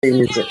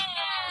music.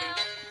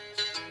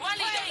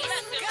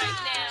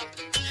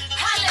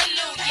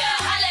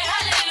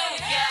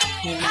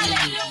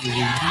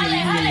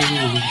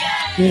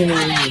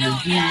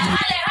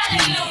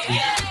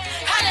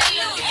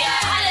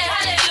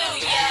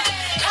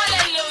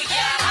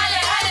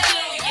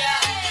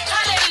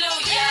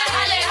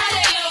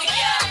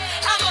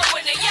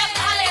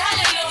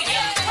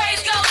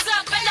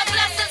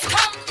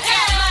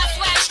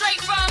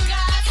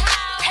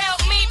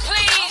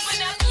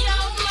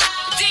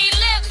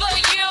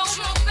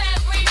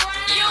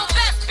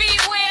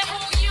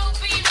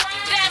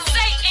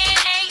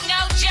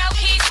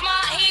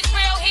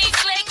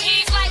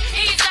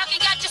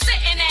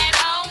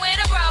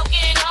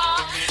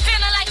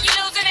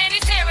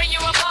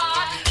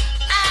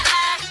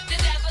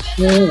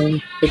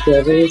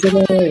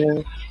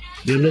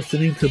 You're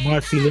listening to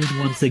MarceyLynn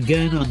once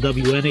again on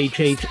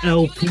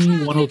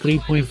WNHHLP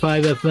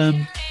 103.5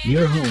 FM,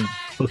 your home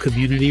for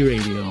community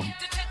radio.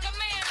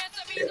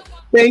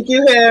 Thank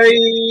you,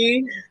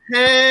 Harry.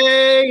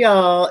 Hey,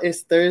 y'all.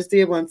 It's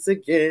Thursday once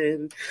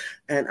again,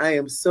 and I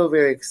am so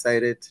very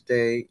excited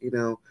today.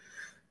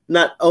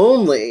 Not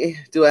only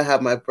do I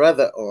have my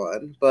brother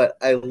on, but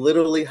I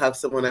literally have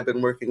someone I've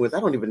been working with, I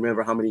don't even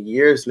remember how many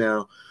years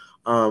now,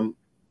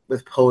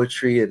 with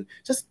poetry and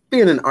just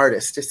being an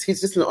artist. He's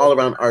just an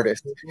all-around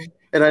artist.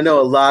 And I know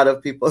a lot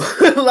of people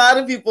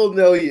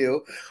know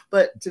you,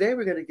 but today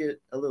we're going to get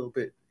a little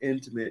bit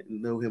intimate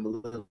and know him a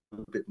little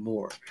bit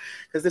more,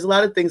 because there's a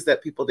lot of things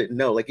that people didn't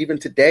know. Like even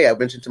today, I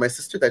mentioned to my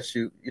sister that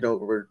you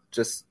were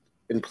just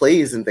in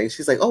plays and things.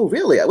 She's like, "Oh,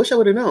 really? I wish I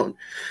would have known."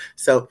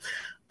 So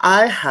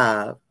I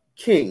have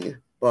King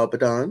Baub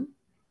Bidon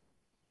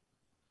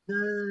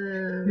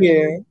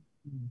here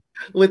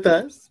with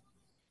us.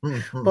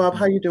 Baub,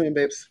 how you doing,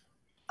 babes?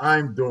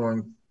 I'm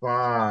doing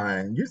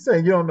fine. You say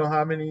you don't know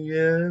how many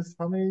years?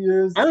 How many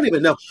years? I don't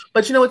even know.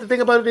 But you know what the thing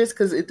about it is?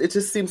 Because it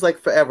just seems like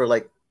forever.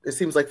 Like it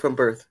seems like from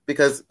birth,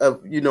 because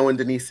of and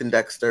Denise and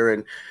Dexter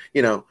and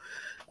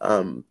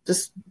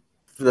just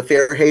the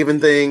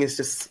Fairhaven thing. It's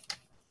just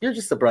you're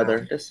just a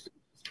brother, just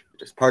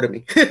part of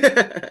me.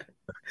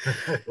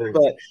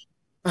 But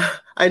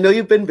I know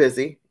you've been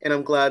busy, and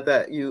I'm glad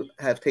that you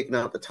have taken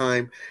out the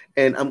time,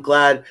 and I'm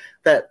glad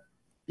that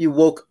you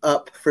woke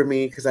up for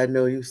me, because I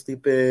know you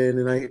sleep in,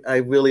 and I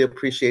really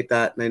appreciate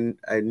that. And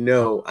I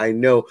know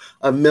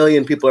a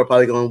million people are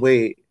probably going,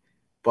 "Wait,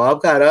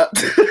 Baub got up."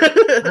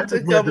 I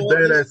just went to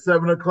bed at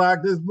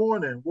 7:00 this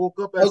morning.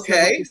 Woke up at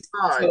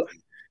 7:05. So,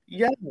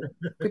 yeah,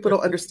 people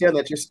don't understand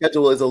that your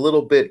schedule is a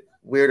little bit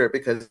weirder,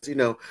 because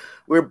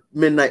we're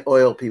midnight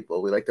oil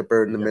people. We like to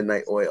burn the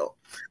midnight oil.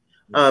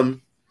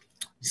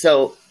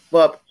 So,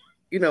 Baub,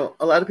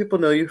 a lot of people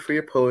know you for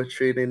your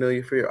poetry. They know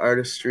you for your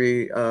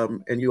artistry,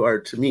 and you are,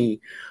 to me,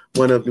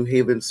 one of New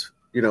Haven's,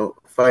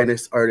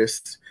 finest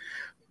artists,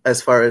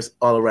 as far as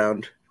all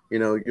around.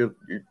 You're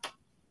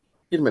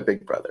my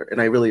big brother,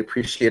 and I really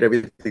appreciate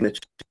everything that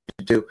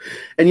you do.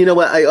 And you know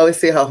what? I always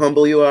say how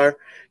humble you are,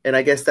 and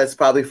I guess that's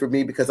probably for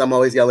me because I'm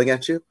always yelling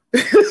at you.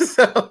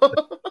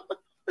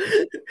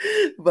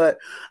 But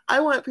I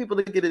want people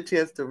to get a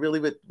chance to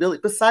really,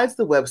 besides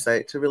the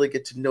website, to really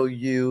get to know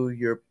you,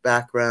 your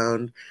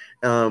background,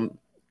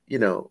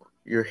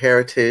 your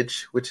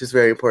heritage, which is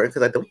very important,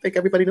 because I don't think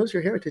everybody knows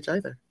your heritage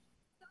either.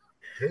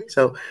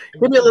 So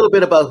give me a little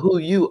bit about who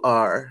you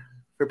are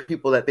for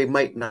people that they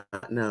might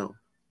not know.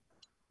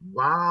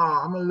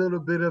 Wow, I'm a little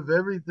bit of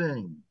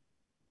everything.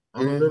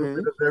 I'm a little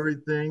bit of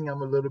everything.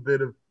 I'm a little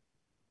bit of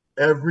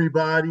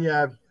everybody.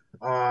 I've,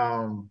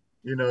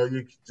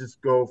 you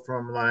just go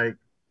from like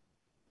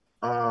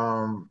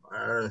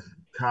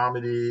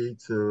comedy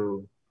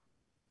to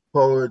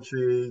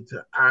poetry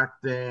to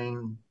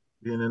acting,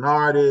 being an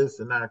artist,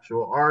 an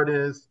actual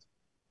artist.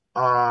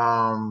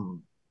 I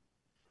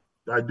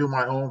do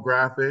my own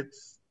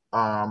graphics.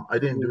 I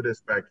didn't do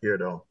this back here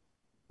though,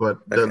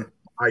 but the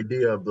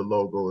idea of the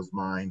logo is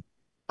mine.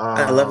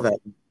 I love that.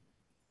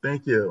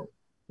 Thank you.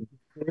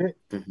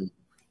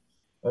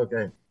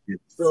 Okay.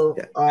 So,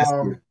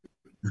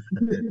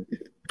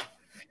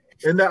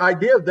 and the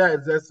idea of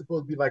that is that's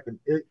supposed to be like an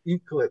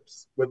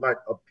eclipse with like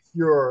a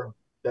pure,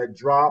 that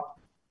drop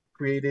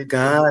created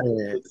by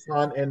the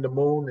sun and the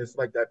moon. It's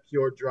like that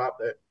pure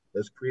drop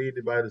that's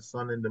created by the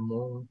sun and the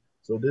moon.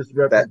 So this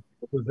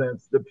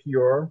represents the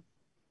pure,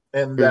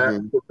 and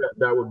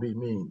that would be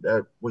me.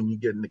 That when you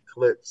get an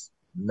eclipse,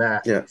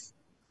 that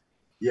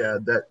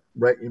that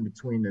right in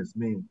between is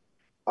me.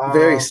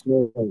 Very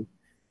smooth.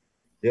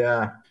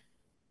 Yeah.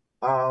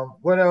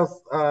 What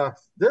else?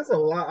 There's a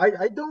lot.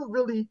 I don't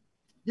really,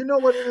 you know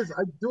what it is?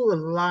 I do a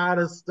lot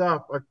of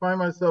stuff. I find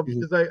myself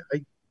because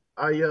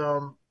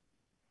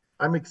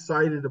I'm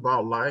excited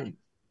about life.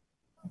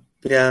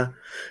 Yeah.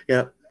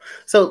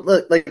 So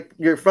look, like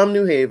you're from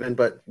New Haven,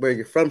 but where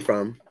you're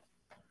from?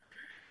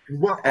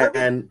 Well,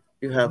 and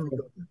you have.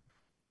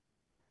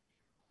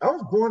 I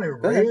was born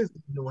and raised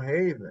in New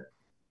Haven.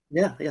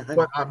 Yeah.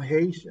 But I'm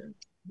Haitian.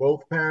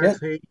 Both parents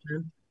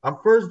Haitian. I'm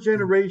first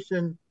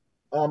generation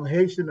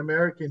Haitian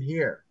American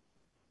here.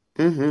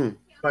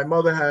 My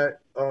mother had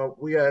I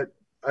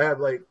had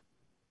like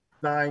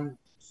 9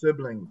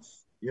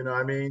 siblings. You know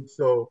what I mean?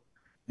 So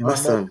my mother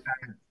Awesome.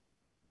 had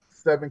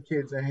 7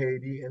 kids in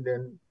Haiti, and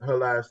then her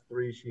last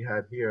 3 she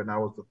had here, and I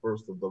was the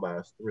first of the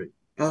last 3.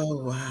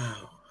 Oh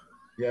wow.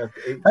 Yes,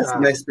 8 That's a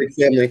child. nice big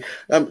family.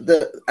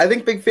 I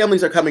think big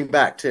families are coming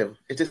back too.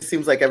 It just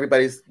seems like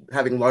everybody's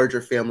having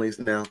larger families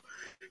now.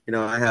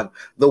 I have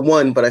the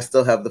one, but I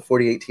still have the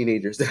 48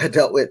 teenagers that I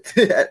dealt with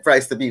at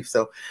Price the Beef.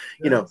 So,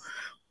 Yes.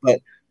 but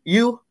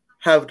you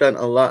have done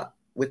a lot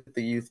with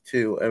the youth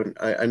too. And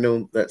I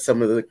know that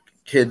some of the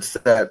kids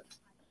that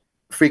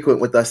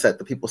frequent with us at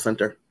the People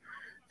Center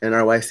and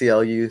our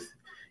YCL youth,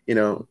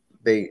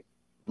 they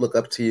look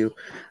up to you.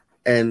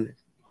 And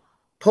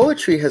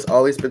poetry has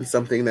always been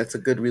something that's a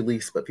good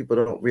release, but people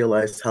don't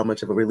realize how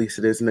much of a release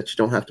it is and that you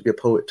don't have to be a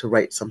poet to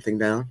write something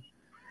down.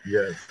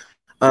 Yes.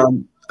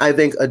 I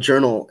think a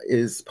journal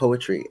is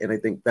poetry, and I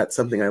think that's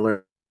something I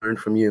learned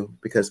from you,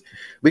 because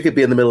we could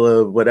be in the middle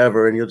of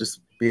whatever and you'll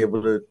just be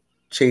able to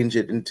change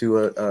it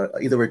into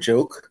either a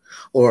joke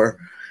or,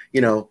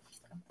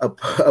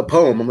 a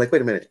poem. I'm like,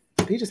 wait a minute,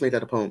 he just made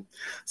that a poem.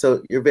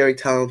 So you're very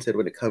talented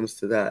when it comes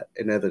to that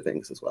and other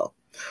things as well.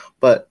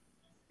 But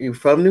you're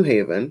from New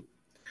Haven.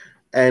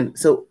 And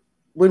so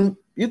when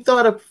you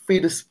thought of Free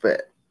to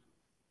Spit,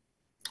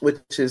 which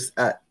is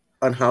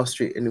on House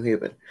Street in New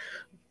Haven,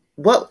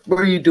 what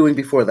were you doing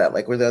before that?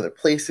 Like, were there other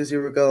places you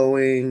were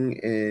going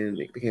and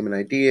it became an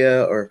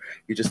idea, or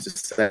you just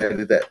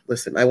decided that,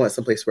 listen, I want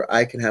some place where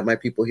I can have my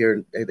people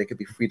here and they could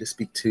be free to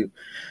speak to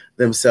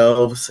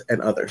themselves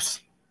and others?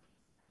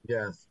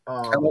 Yes. I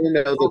want to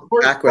know the So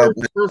first, background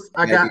behind the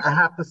idea. I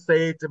have to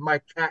say to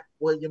my Cat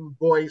William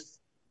voice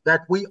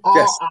that we all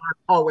Yes. are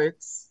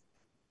poets.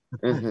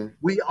 Mm-hmm.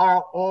 We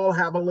are all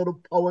have a little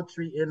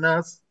poetry in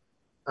us.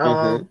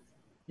 Mm-hmm.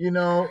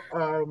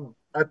 Um,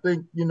 I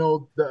think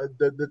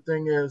the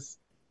thing is,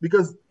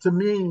 because to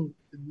me,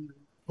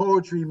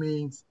 poetry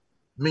means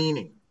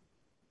meaning.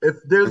 If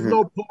there's Mm-hmm.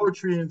 no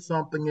poetry in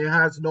something, it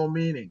has no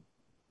meaning.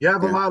 You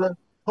have a Yeah. lot of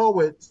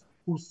poets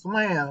who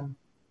slam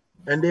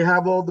and they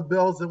have all the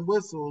bells and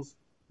whistles,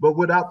 but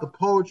without the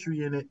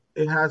poetry in it,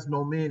 it has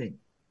no meaning.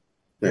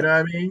 You Yeah. know what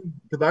I mean?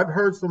 Because I've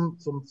heard some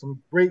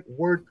great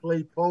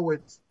wordplay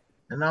poets,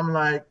 and I'm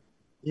like,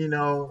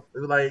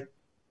 like,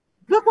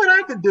 look what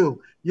I could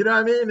do. You know what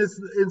I mean? It's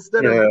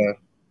instead of Yeah.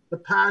 the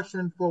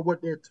passion for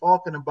what they're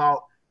talking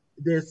about,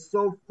 they're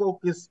so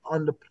focused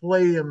on the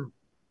play and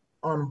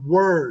on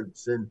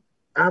words and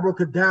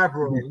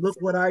abracadabra. Look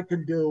what I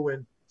can do,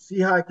 and see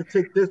how I could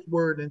take this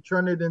word and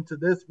turn it into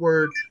this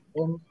word.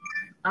 And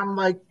I'm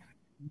like,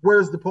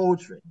 where's the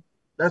poetry?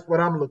 That's what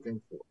I'm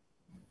looking for.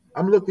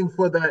 I'm looking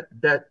for that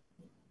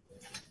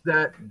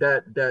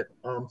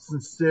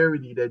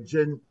sincerity, that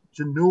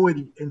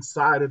genuity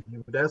inside of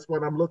you. That's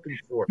what I'm looking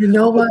for. You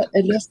know I'm looking what?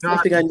 And for that's God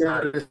something I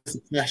inside of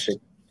noticed, passion.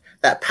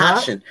 That you. Huh?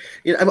 passion.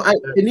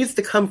 It needs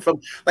to come from,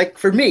 like,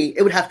 for me,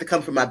 it would have to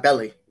come from my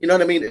belly. You know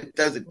what I mean? It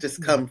doesn't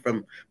just come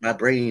from my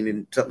brain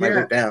and something I Yeah.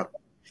 wrote down.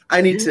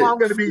 I need You know, to I'm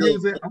going to be feel.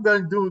 using, I'm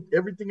going to do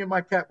everything in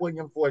my Cat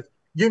Williams voice.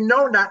 You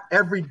know, not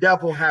every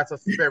devil has a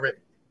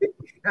spirit.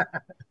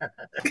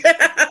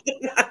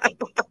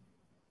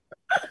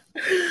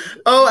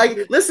 Oh,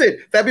 I listen.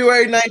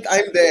 February 9th,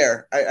 I'm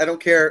there. I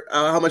don't care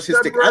how much his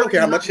stick. I don't February,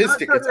 care how much his not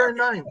tickets are.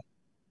 February 9th,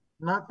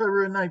 not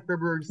February 9th,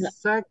 February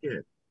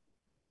 2nd.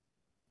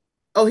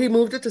 Oh, he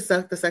moved it to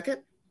the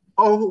second.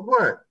 Oh,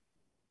 what?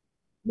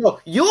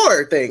 No,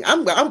 your thing.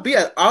 I'll be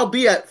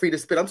at Free to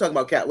Spit. I'm talking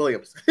about Cat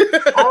Williams.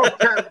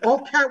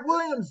 Cat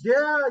Williams. Yeah,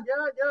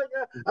 yeah, yeah,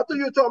 yeah. I thought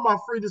you were talking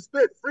about Free to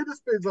Spit. Free to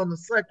Spit's on the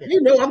second.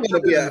 You know I'm going to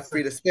Put be it on the at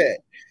Free second. to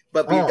Spit,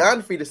 but Oh,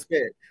 beyond Free to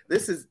Spit,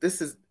 this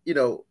is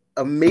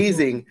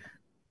amazing.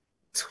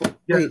 Wait,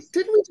 yes.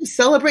 didn't we just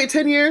celebrate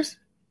 10 years?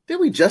 Did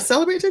we just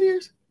celebrate 10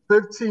 years?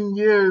 15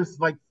 years,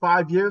 like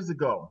 5 years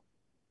ago,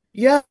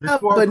 Yeah,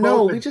 before but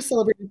no, we COVID. just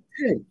celebrated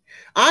 10.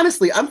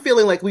 Honestly, I'm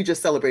feeling like we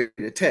just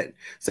celebrated 10.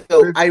 So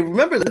I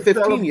remember the We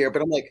 15 celebrate. year,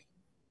 but I'm like,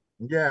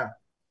 Yeah,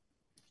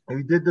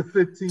 we did the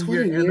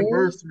 15-year 20 years?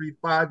 anniversary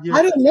 5 years.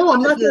 I don't know. I'm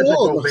Five not that years ago,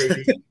 old.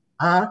 baby.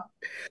 Huh?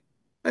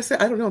 I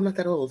said, I don't know. I'm not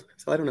that old.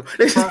 So I don't know.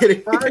 Just Five,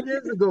 kidding. 5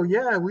 years ago.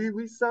 Yeah,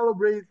 we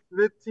celebrated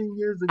 15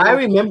 years I ago.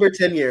 remember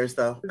 10 years,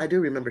 though. I do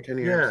remember 10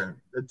 years. Yeah,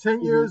 the 10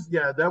 Mm-hmm. years.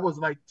 Yeah, that was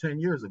like 10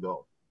 years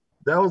ago.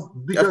 That was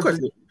Of because course.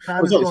 the It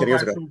time was is only going 10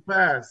 years by ago. so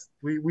fast.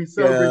 We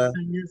celebrate Yeah.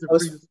 10 years of I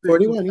Free to was Spit.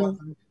 41,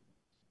 yeah.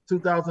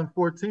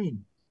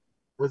 2014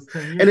 was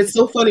 10 And years. it's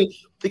so funny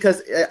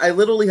because I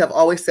literally have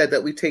always said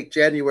that we take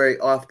January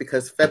off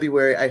because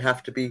February I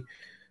have to be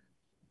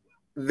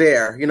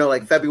there.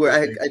 Like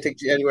February, I take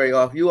January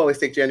off. You always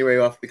take January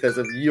off because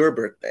of your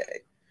birthday.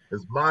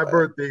 It's my But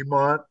birthday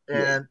month,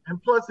 yeah.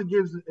 and plus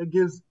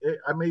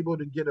I'm able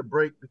to get a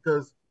break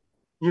because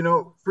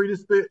Free to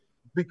Spit,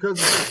 because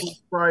it's the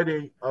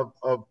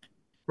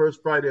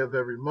first Friday of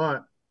every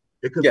month.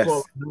 It could fall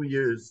Yes. on New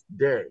Year's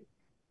Day.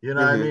 You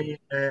know what I Mm-hmm. mean?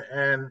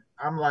 And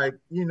I'm like,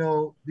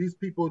 these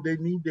people, they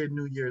need their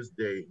New Year's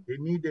Day. They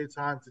need their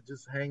time to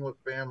just hang with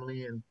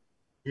family, and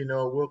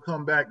we'll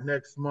come back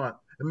next month.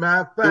 As a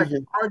matter of fact,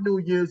 Mm-hmm. our New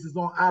Year's is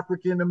on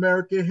African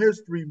American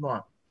History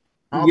Month.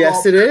 How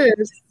Yes, about it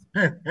is.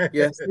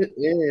 Yes, it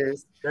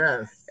is.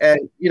 Yes.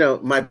 And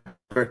my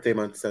birthday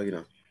month, so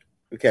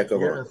we can't go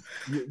wrong.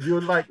 Yes.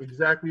 You're like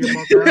exactly a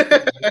month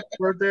after my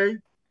birthday,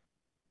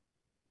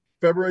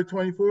 February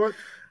 24th.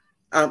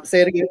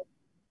 Say it again.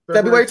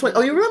 February February 20.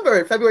 Oh, you 24th. remember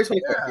it? February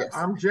 24th. Yeah, Yes.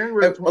 I'm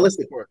January Well,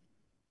 listen, 24th.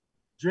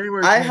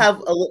 January I have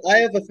 24th. I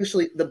have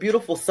officially the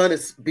beautiful sun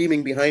is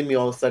beaming behind me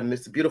all of a sudden.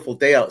 It's a beautiful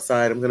day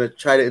outside. I'm gonna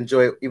try to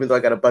enjoy it, even though I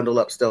got to bundle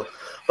up still.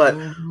 But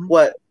Mm-hmm.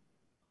 what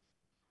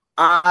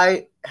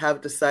I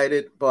have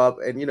decided, Bob,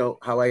 and you know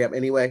how I am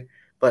anyway,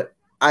 but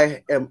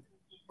I am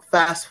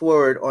fast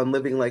forward on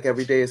living like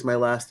every day is my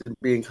last and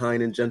being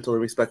kind and gentle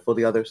and respectful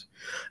to others.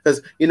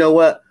 Because you know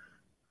what?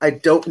 I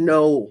don't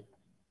know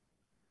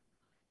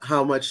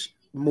how much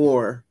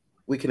more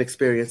we can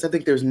experience. I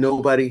think there's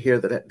nobody here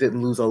that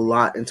didn't lose a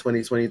lot in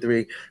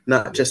 2023,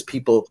 not just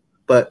people,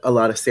 but a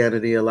lot of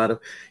sanity, a lot of,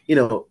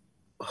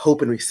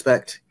 hope and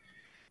respect,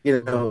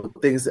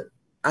 things.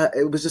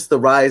 It was just the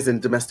rise in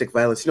domestic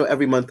violence.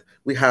 Every month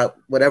we have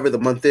whatever the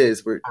month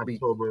is, we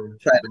October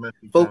try to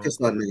domestic focus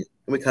violence. on it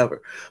and we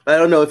cover. But I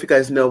don't know if you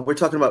guys know, we're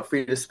talking about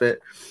Free to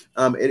Spit.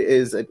 It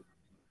is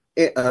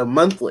a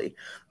monthly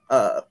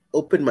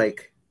open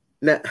mic.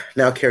 Now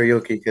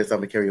karaoke because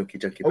I'm a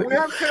karaoke junkie, Oh, but we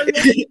have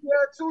karaoke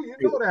there too. You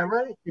know that,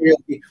 right?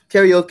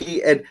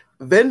 karaoke and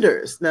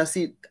vendors. Now,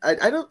 see,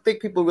 I don't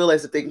think people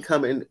realize that they can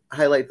come and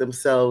highlight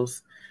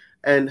themselves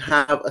and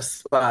have a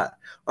spot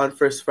on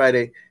First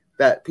Friday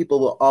that people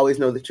will always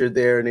know that you're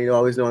there, and they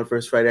always know on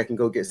First Friday I can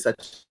go get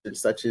such and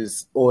such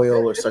as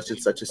oil or such and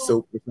such as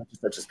soap or such and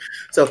such as.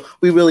 So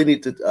we really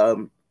need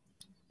to,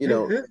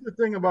 Here's the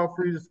thing about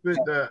Free to Spit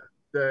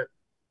that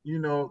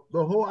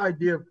the whole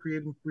idea of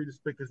creating Free to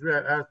Spit, because we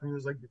had asked me,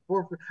 was like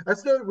before. I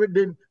said we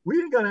didn't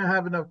gonna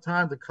have enough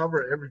time to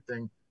cover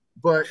everything,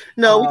 but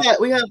no,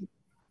 we have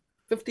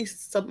 50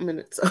 something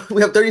minutes.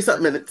 We have 30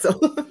 something minutes. So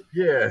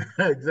yeah,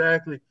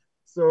 exactly.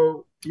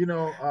 So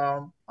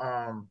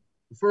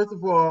first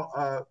of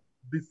all,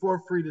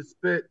 before Free to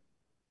Spit,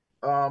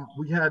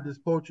 we had this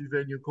poetry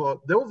venue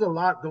called. There was a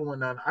lot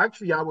going on.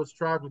 Actually, I was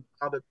traveling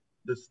out of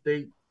the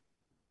state.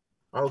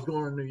 I was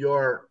going to New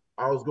York.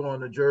 I was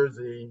going to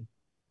Jersey.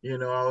 There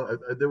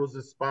was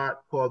a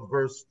spot called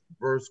Verse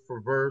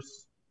for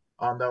Verse.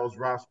 That was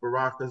Ross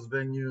Baraka's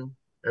venue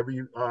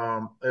every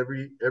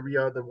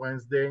other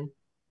Wednesday.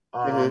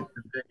 And then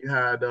you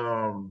had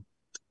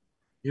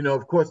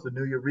of course, the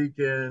New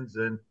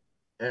Eurekans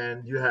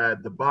and you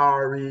had the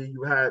Bowery.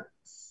 You had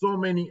so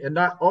many, and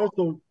not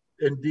also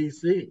in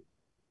DC.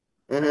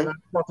 And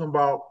I'm talking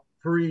about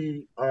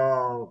pre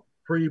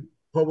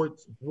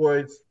poets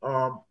boys,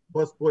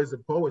 bus boys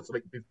and poets.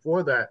 Like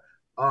before that,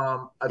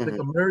 I think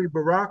Mary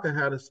Baraka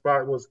had a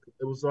spot.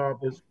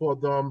 It's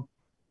called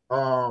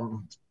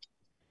um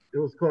it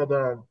was called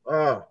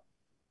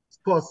it's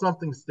called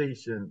something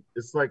station.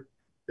 It's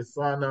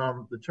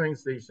on the train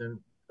station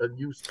at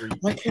U Street.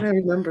 Why can't I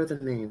remember the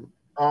name?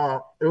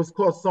 It was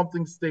called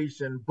something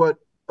station, but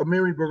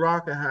Amiri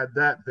Baraka had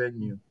that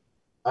venue.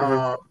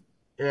 Uh,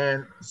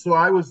 and so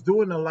I was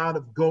doing a lot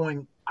of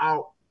going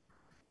out.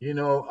 You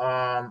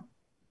know,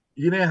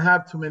 you didn't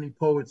have too many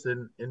poets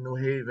in New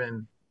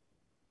Haven,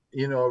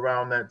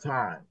 around that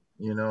time.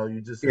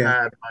 You just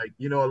Yeah. had like,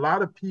 a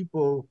lot of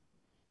people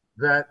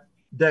that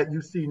that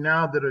you see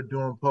now that are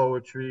doing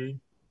poetry,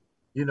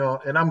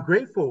 and I'm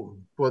grateful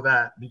for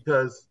that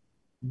because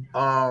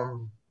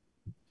um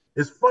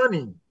it's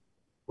funny.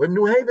 When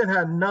New Haven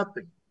had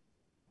nothing,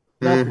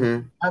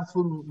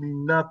 absolutely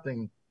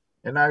nothing.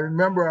 And I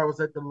remember I was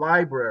at the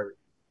library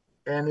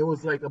and it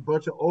was like a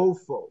bunch of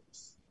old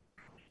folks,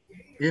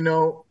 you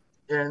know,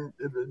 and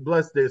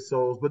bless their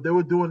souls, but they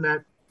were doing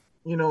that,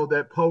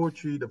 that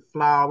poetry, the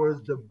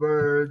flowers, the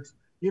birds,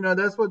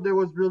 that's what they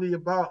was really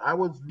about. I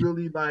was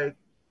really like,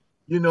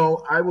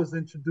 I was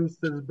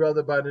introduced to this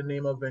brother by the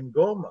name of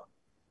Ngoma.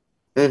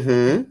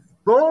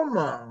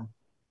 Ngoma,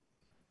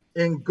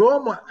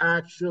 Ngoma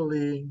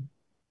actually,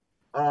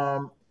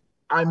 um,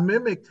 I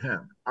mimicked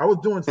him. I was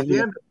doing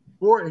stand up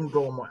before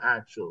Ngoma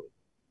actually. I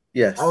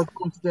Yes. was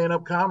doing stand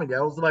up comedy.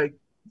 I was like,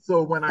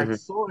 so when I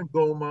saw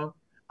Ngoma,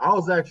 I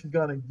was actually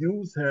gonna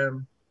use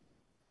him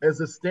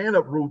as a stand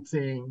up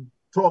routine,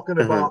 talking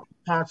about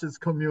conscious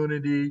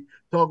community,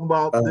 talking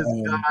about this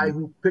guy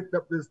who picked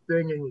up this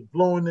thing and was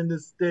blowing in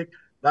this stick.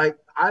 Like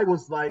I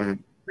was like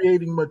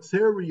creating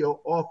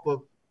material off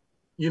of,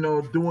 doing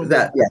the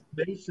That, yeah.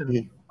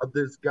 impersonation of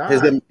this His guy.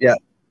 name, yeah.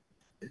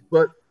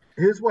 But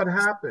here's what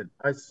happened.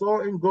 I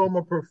saw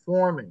Ngoma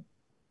performing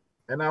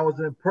and I was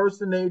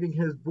impersonating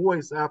his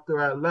voice after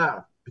I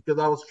left because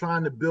I was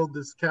trying to build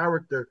this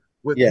character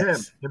with him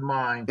Yes. in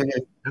mind.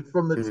 And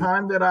from the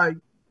time that I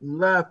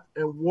left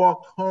and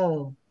walked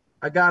home,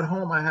 I got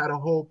home, I had a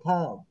whole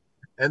poem.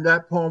 And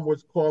that poem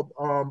was called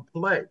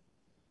Play.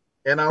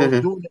 And I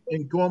was doing it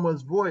in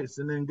Goma's voice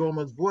and in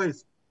Goma's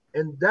voice.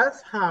 And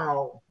that's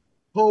how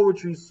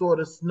poetry sort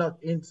of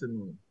snuck into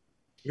me.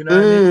 You know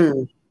what I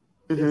mean?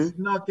 It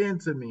snuck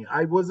into me.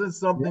 I wasn't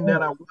something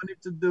that I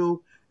wanted to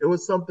do. It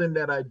was something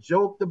that I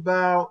joked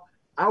about.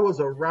 I was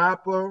a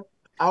rapper.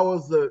 I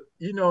was a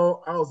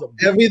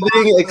Everything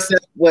beatboxer.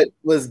 except what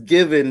was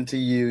given to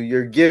you,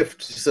 your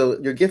gift. So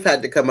your gift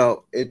had to come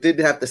out. It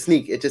didn't have to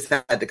sneak. It just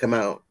had to come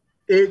out.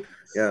 It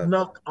Yeah.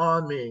 snuck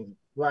on me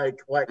like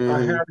a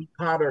Mm-hmm. Harry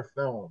Potter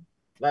film.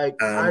 Like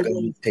I'm I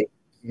gonna just take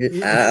it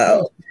you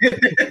out.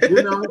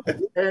 know,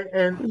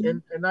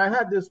 and I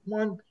had this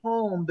one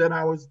poem that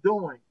I was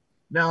doing.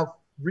 Now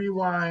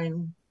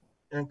rewind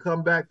and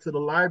come back to the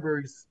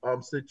library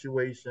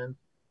situation.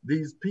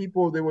 These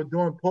people, they were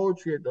doing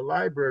poetry at the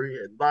library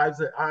at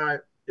Lives at I.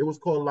 It was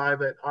called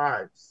Live at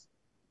Ives.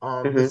 The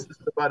Mm-hmm.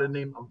 sister by the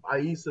name of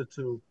Aisa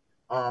to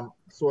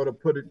sort of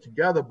put it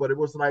together, but it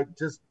was like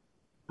just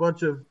a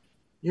bunch of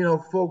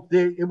folk.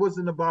 It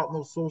wasn't about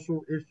no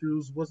social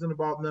issues. Wasn't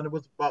about none. It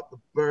was about the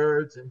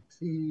birds and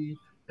tea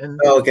and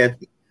Oh, okay.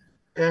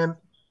 and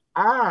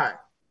I,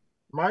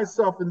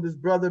 myself, and this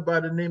brother by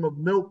the name of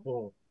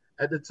Milkbone.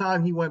 At the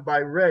time, he went by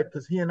Red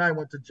because he and I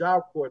went to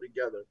Job Corps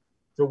together.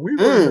 So we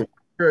were in the Mm.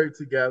 library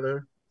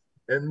together,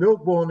 and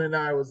Milkbone and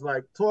I was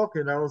like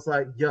talking. I was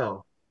like,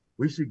 "Yo,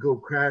 we should go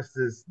crash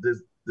this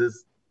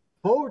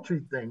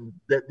poetry thing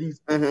that these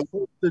Mm-hmm.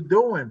 folks are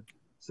doing."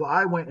 So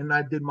I went and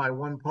I did my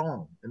one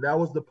poem, and that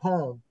was the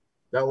poem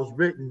that was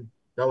written,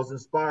 that was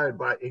inspired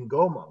by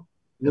Ngoma.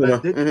 And I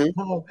did Mm-hmm. the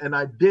poem, and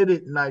I did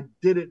it, and I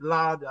did it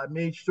loud. I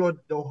made sure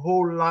that the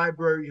whole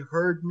library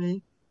heard me,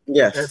 and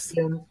Yes.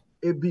 then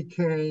it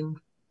became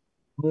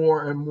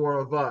more and more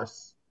of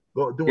us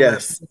doing that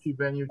Yes. poetry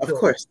venue Of till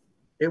course.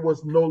 it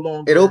was no It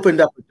longer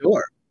opened up a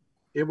door.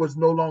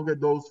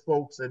 those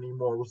folks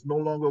anymore. It was no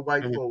longer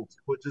white Mm-hmm. folks,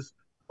 but just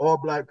all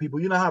black people.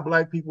 You know how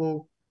black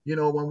people,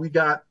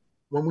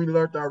 when we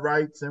learned our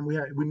rights and we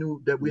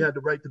knew that we had the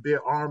right to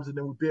bear arms, and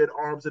then we bared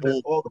arms, and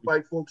then all the Mm-hmm.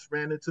 white folks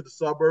ran into the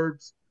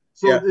suburbs.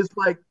 So Yeah. it's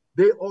like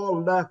they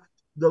all left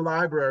the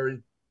library,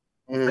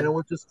 and it Mm-hmm.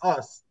 was just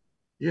us,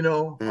 you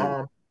know, Mm-hmm.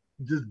 um,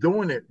 just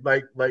doing it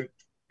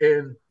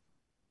and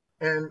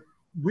and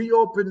we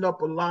opened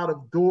up a lot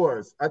of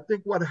doors. I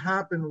think what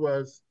happened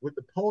was with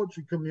the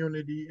poetry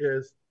community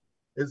is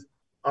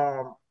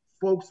um,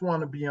 folks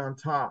want to be on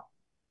top.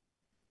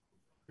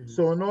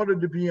 So in order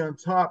to be on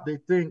top, they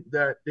think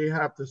that they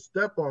have to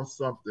step on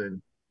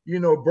something.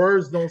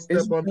 Birds don't step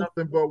Isn't on that?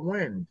 nothing but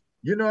wind.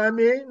 You know what I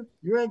mean?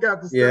 You ain't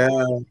got to step Yeah.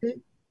 on me.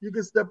 You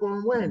can step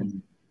on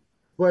wind.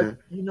 But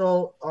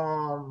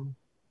Mm-hmm.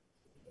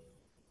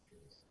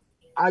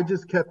 I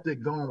just kept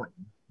it going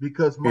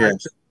because my thing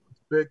Yes. was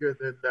bigger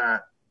than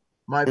that.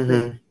 My thing,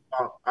 Mm-hmm.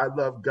 I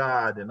love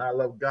God and I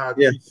love God's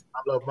people. Yes.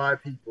 I love my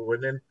people.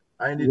 And then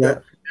I ended Yeah.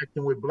 up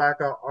connecting with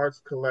Blackout Arts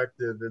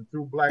Collective, and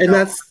through And Blackout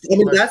that's, Arts I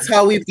mean, that's Collective,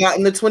 how we've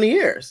gotten the 20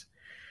 years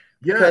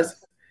because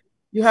yes,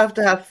 you have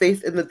to have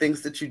faith in the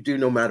things that you do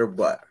no matter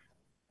what,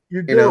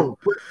 you you know? do.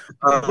 But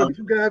Um,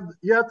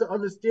 you have to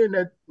understand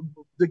that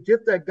the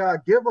gift that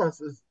God give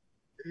us is,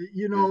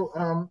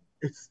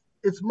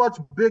 it's much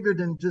bigger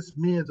than just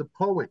me as a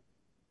poet.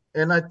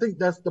 And I think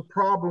that's the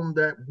problem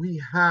that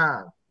we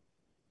have.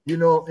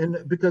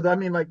 And because I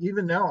mean, like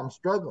even now I'm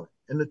struggling.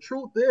 And the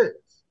truth is,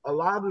 a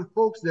lot of the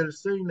folks that are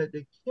saying that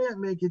they can't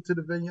make it to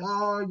the venue,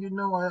 oh, I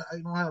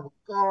don't have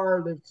a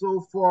car, I live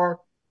so far.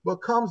 But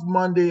comes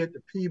Monday at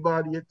the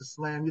Peabody at the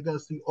Slam, you're gonna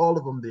see all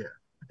of them there.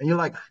 And you're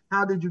like,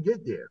 how did you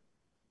get there?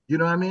 You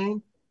know what I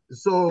mean?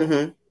 So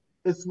mhm.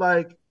 it's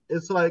like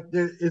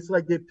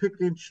they pick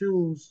and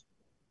choose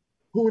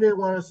who they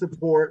want to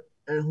support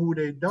and who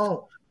they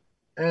don't.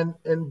 And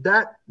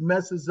that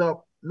messes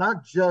up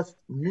not just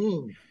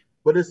me,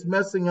 but it's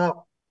messing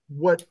up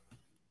what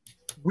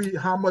we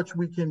how much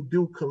we can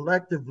do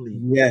collectively.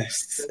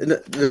 Yes. And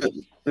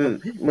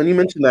Of people. when you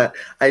mentioned that,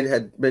 I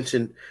had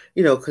mentioned,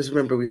 because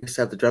remember we used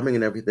to have the drumming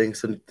and everything.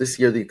 So this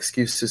year the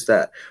excuse is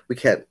that we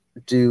can't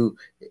do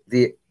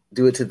the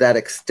do it to that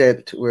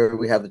extent where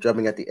we have the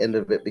drumming at the end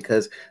of it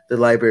because the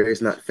library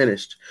is not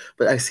finished.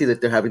 But I see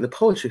that they're having the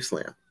poetry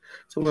slam.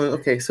 So I'm like,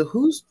 okay, so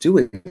who's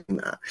doing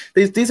that?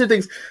 These are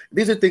things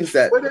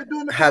that Where they're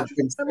doing the have poetry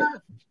been slam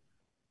at?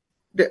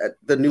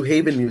 the New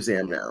Haven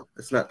Museum now.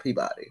 It's not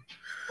Peabody.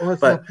 Oh,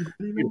 it's But not people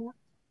no more?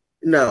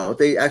 no,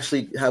 they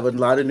actually have a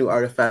lot of new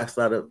artifacts, a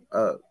lot of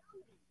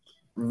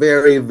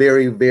very,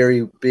 very,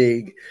 very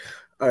big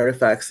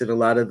artifacts, and a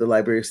lot of the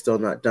library is still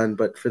not done.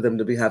 But for them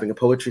to be having a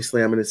poetry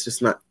slam, and it's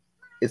just not,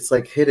 it's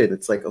like hidden.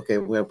 It's like, okay,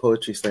 we have a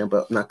poetry slam,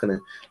 but I'm not going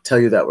to tell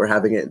you that we're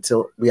having it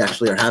until we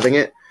actually are having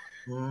it.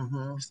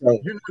 Mm-hmm. So,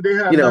 They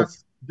have you know,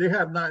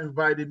 not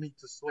invited me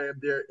to slam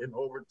there in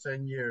over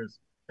 10 years.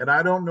 And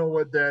I don't know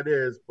what that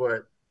is,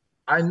 but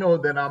I know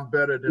that I'm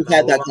better than we've a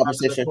had that lot of the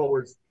conversation.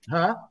 poets.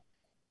 Huh?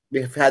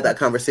 We've had that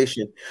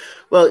conversation.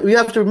 Well, you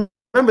have to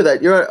remember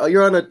that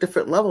you're on a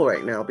different level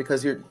right now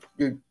because you're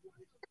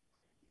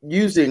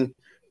using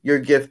your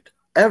gift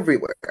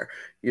everywhere.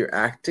 You're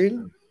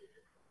acting,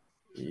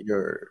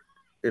 you're,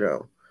 you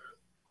know,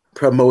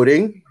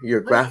 promoting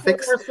your Man, so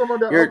graphics. are some of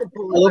the You're other poets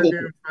all over that the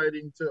they're place.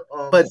 inviting to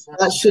But slam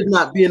that should there.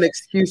 not be an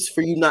excuse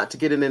for you not to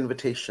get an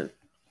invitation.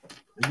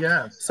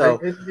 Yes. So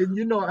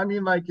I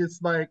mean, like it's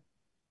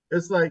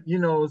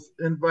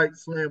invite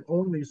slam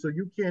only. So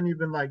you can't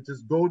even like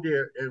just go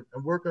there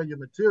and work on your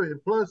material.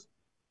 And plus,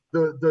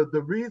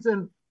 the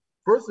reason,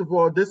 first of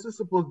all, this is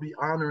supposed to be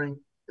honoring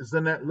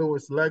Zanette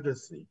Lewis'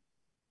 legacy.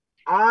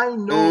 I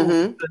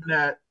know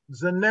Zanette.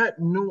 Zanette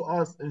knew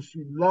us and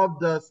she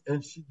loved us.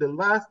 And the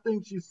last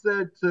thing she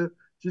said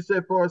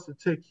for us to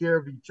take care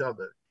of each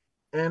other.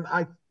 And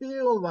I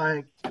feel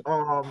like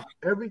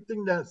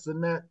everything that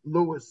Zanette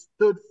Lewis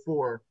stood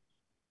for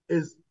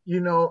is,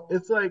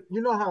 it's like,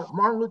 how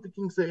Martin Luther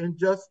King said,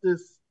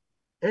 injustice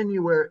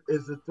anywhere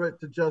is a threat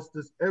to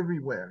justice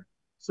everywhere.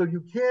 So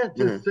you can't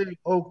just say,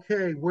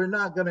 okay, we're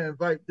not going to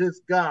invite this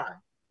guy,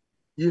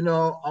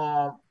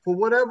 for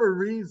whatever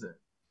reason.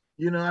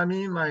 You know what I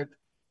mean? Like,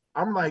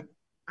 I'm like,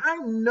 I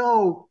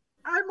know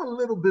I'm a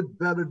little bit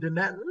better than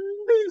that. At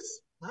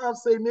least, I'll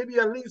say maybe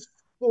at least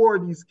 4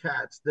 of these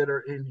cats that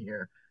are in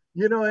here,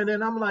 and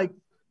then I'm like,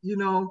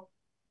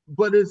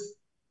 but it's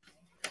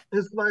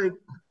like,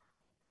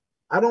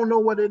 I don't know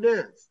what it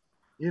is,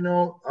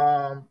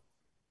 and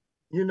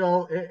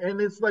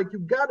it's like, you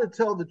got to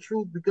tell the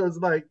truth, because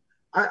like,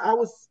 I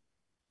was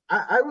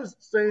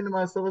saying to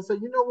myself, I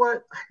said, you know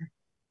what?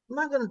 I'm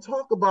not going to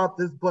talk about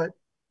this, but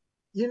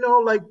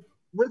like,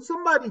 when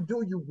somebody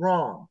do you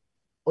wrong,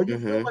 or you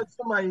feel like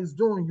somebody is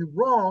doing you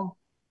wrong,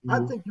 I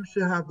think you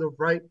should have the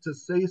right to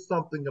say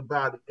something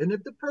about it. And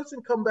if the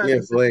person come back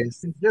and say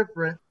something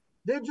different,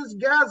 they're just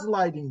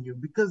gaslighting you,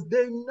 because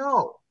they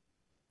know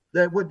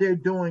that what they're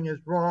doing is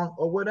wrong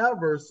or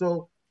whatever.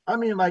 So, I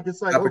mean, like,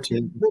 it's like,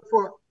 okay,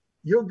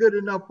 you're good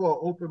enough for an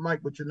open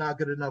mic, but you're not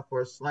good enough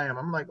for a slam.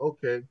 I'm like,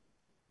 okay,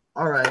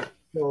 all right.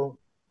 So,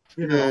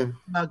 I'm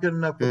not good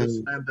enough for the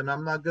slam, then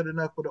I'm not good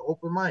enough for the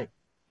open mic.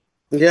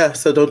 Yeah,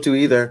 so don't do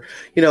either.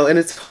 And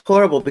it's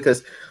horrible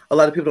because a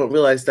lot of people don't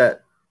realize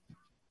that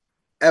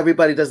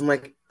everybody doesn't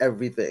like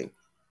everything.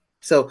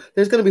 So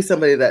there's going to be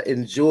somebody that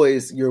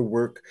enjoys your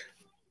work.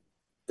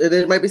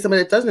 There might be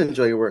somebody that doesn't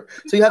enjoy your work.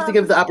 So you have to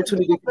give the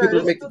opportunity for people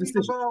to make the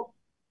decision.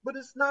 But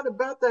it's not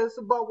about that. It's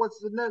about what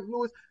Zanette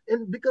Lewis,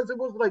 and because it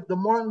was like the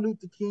Martin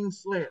Luther King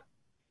slam.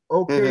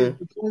 Okay,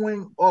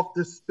 going off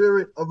the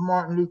spirit of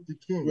Martin Luther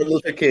King.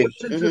 Which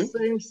is the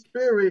same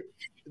spirit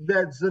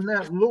that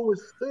Zanette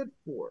Lewis stood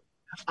for.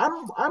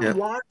 I'm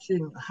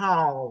watching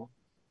how,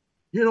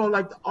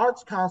 like the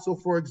Arts Council,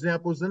 for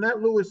example,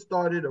 Zanette Lewis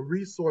started a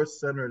resource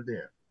center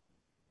there,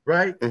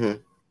 right?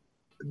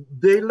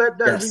 They let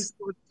that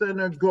resource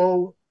center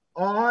go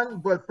on,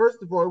 but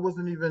first of all, it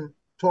wasn't even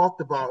talked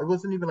about. It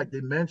wasn't even like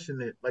they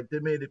mentioned it, like they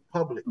made it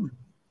public.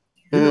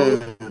 It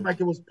wasn't like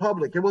it was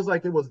public. It was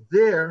like it was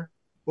there,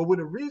 but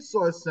with a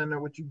resource center,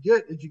 what you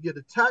get is you get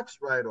a tax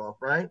write-off,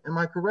 right? Am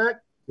I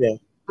correct? Yeah.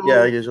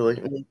 So,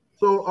 usually.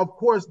 So, of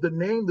course, the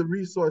name, the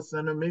resource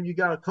center, maybe you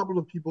got a couple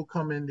of people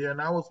come in there,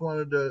 and I was one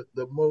of the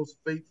most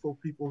faithful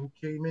people who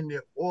came in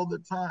there all the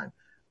time.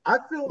 I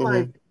feel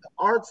like the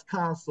Arts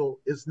Council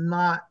is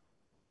not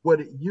what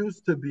it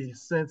used to be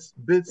since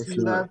Bitsy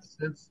left.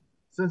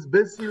 Since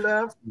Bitsy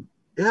left,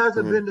 it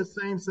hasn't been the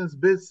same since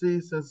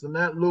Bitsy, since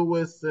Zanette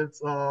Lewis,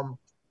 since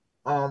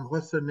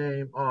what's her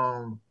name?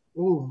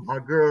 My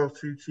girl,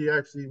 she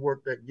actually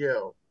worked at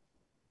Yale.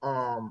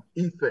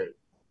 Ife.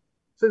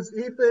 Since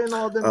Ife and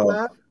all them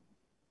left.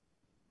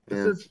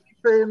 Since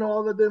Ife and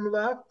all of them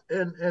left,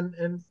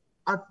 and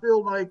I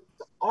feel like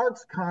the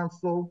Arts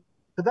Council,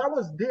 because I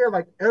was there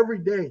like every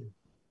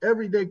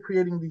day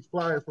creating these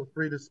flyers for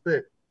Free to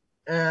Spit.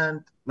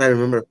 And I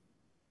remember.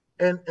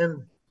 And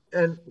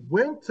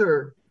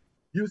Winter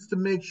used to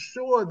make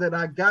sure that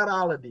I got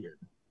out of there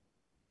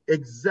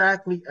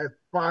exactly at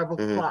 5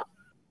 o'clock,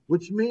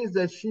 which means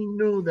that she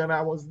knew that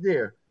I was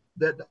there,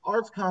 that the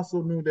Arts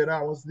Council knew that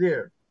I was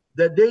there,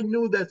 that they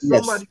knew that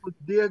somebody was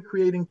there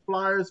creating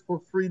flyers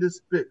for Free to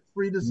Spit.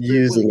 Free to Spit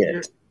using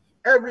it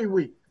every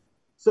week.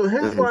 So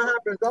hence what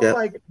happens. I'm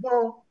like,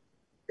 no,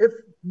 if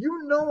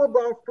you know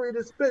about Free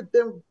to Spit,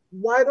 then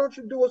why don't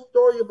you do a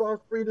story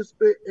about Free to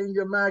Spit in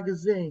your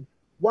magazine?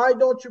 Why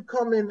don't you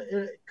come in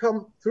and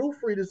come through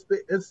Free to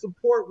Spit and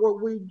support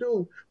what we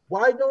do?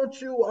 Why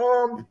don't you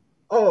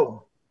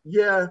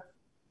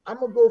I'm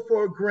gonna go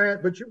for a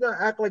grant, but you're gonna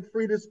act like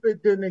Free to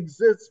Spit didn't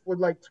exist for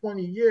like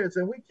 20 years,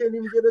 and we can't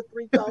even get a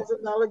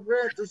 $3,000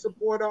 grant to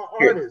support our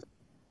artists.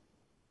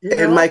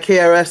 In my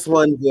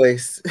KRS-One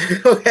voice,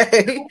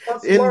 okay?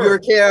 In your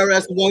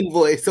KRS-One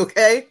voice,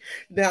 okay?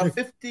 Now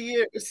 50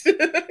 years,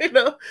 50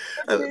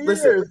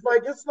 years.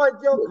 Like, it's like,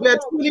 yo, come on,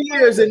 20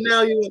 years, and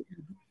now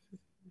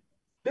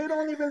they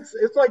don't even,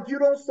 it's like you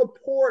don't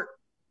support,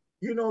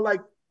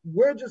 like,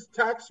 we're just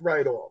tax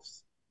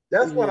write-offs.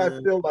 That's what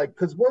I feel like.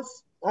 Because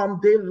once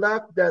they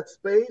left that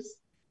space,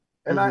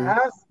 and I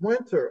asked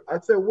Winter, I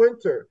said,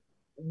 Winter,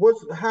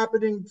 what's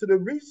happening to the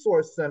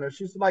resource center?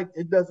 She's like,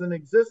 it doesn't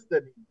exist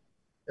anymore.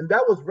 And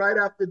that was right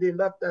after they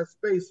left that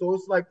space. So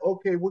it's like,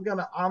 okay, we're going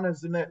to honor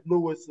Zanette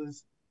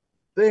Lewis's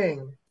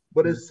thing.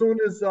 But as soon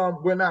as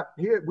we're not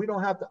here, we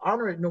don't have to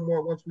honor it no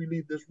more once we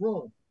leave this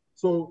room.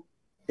 So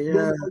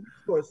no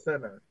resource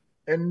center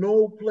and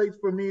no place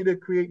for me to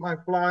create my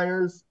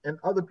flyers and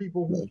other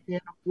people who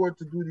can't afford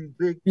to do these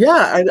big.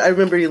 Yeah, I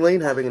remember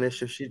Elaine having an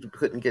issue. She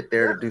couldn't get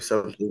there to do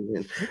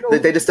something.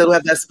 And they just don't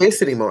have that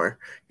space anymore.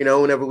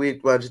 Whenever we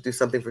wanted to do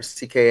something for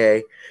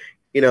CKA,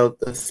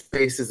 the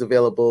space is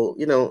available,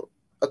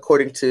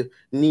 according to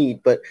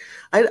need. But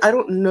I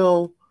don't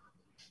know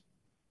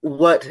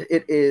what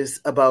it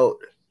is about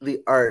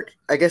the art.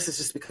 I guess it's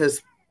just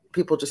because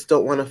people just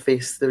don't want to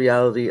face the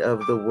reality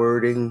of the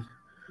wording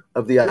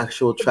of the It's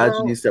actual about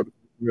tragedies that we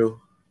go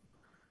through.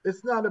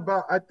 it's not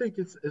about. I think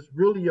it's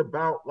really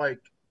about like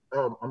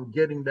I'm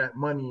getting that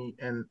money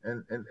and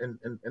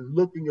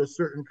looking a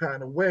certain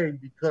kind of way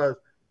because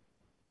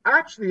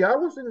actually I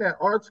was in that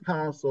arts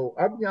council.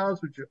 I'll be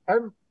honest with you.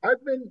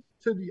 I've been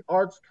to the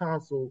arts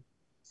council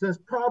since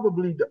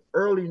probably the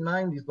early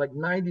 90s, like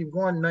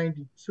 91,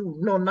 92,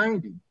 no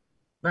 90,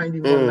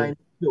 91, Mm,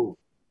 92.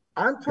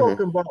 I'm mhm.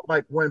 talking about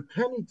like when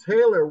Penny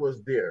Taylor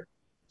was there.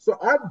 So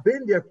I've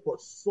been there for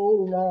so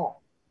long.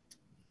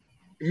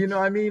 You know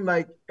what I mean?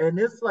 Like, and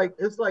it's like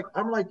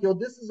I'm like, yo,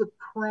 this is a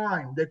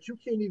crime that you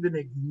can't even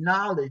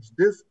acknowledge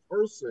this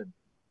person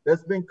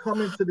that's been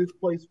coming to this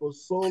place for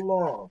so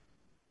long.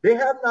 They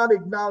have not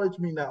acknowledged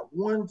me not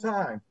one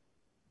time.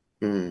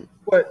 Mm.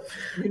 But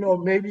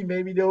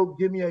maybe they'll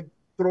give me a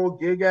throw a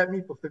gig at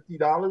me for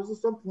 $50 or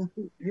something.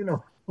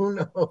 Who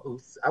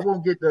knows? I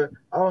won't get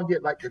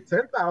like the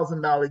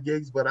 $10,000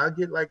 gigs, but I'll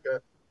get like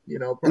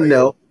probably a.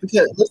 No,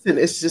 because listen,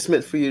 it's just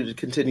meant for you to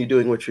continue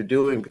doing what you're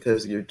doing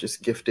because you're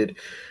just gifted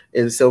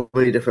in so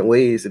many different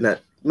ways, and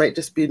that might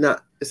just be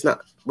not. It's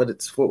not what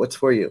it's for. What's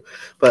for you,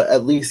 but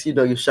at least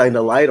you shine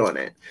a light on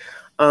it.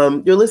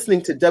 You're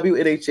listening to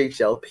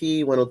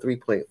WNHHLP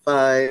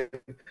 103.5.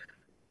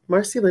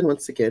 MarceyLynn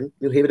once again,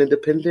 New Haven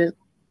Independent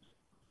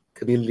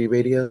Community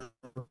Radio.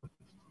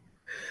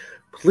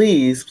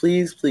 Please,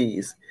 please,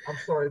 please, I'm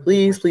sorry to be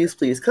please, like that. please,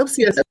 please come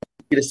see us at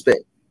Free to Spit.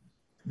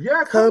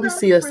 Yeah, come Come down to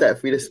see us Freedom at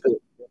Free to Spit.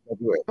 Spit in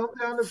February. Come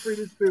down to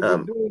Freedom Spit.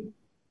 Um,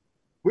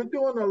 We're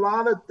doing a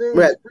lot of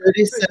we're things. at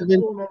Freedom Spit is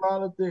doing a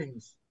lot of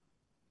things.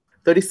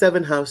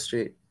 37 House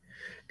Street.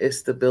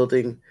 It's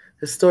the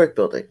historic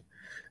building.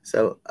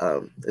 So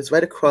it's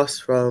right across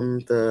from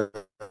the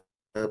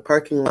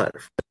parking lot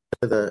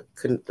for the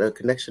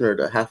connection or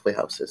the halfway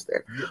houses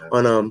there. Yeah,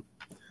 On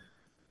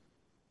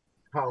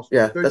House Street,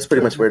 Yeah, that's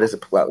pretty much 37 where it House.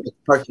 is. Well, the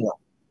parking lot.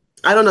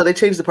 I don't know. They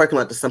changed the parking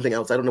lot to something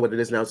else. I don't know what it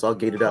is now. It's all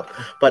gated up.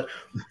 But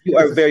you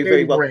are It's a very, very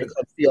skating welcome to rink.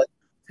 come see us.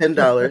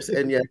 $10,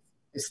 and yes,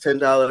 it's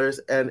 $10,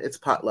 and it's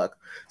potluck.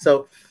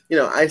 So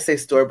I say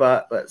store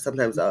bought, but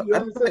sometimes You see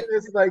what I'm saying?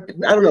 It's like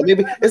I don't know. we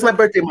Maybe don't have it's my enough.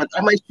 birthday month.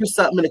 I might choose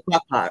something in the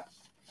crock pot.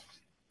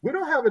 We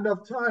don't have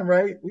enough time,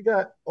 right? We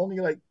got only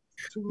like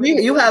 2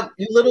 minutes You left. have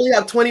you literally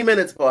have 20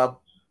 minutes, Bob.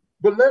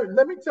 But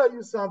let me tell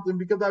you something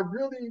because I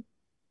really,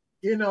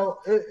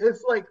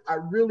 it's like I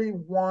really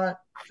want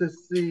to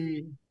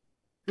see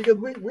because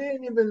we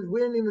ain't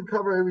even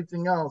cover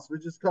everything else. We're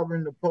just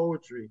covering the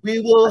poetry. We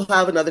will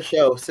have another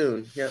show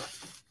soon. Yeah,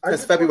 I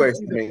because just want to February is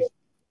see coming.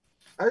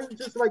 I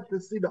just like to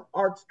see the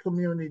arts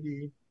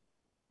community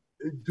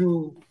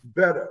do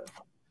better.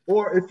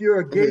 Or if you're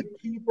a Mhm,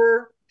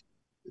 gatekeeper,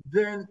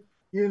 then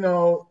you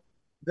know,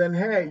 then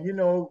hey,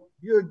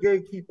 you're a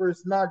gatekeeper.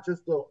 It's not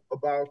just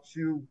about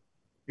you.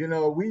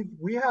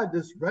 We had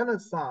this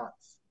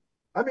renaissance.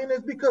 I mean,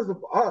 it's because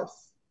of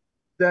us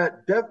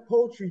that Deaf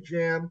Poetry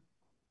Jam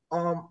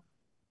um,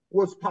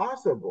 was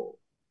possible.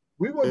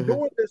 We were mhm.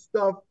 doing this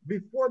stuff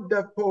before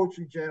Deaf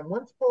Poetry Jam.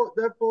 Once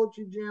Deaf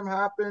Poetry Jam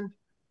happened,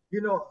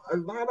 a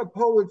lot of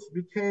poets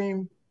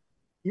became,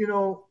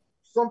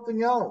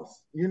 something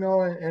else,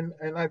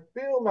 and I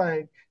feel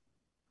like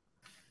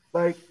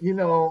and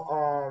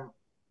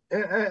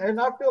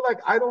I feel like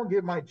I don't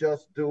get my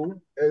just due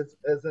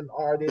as an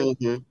artist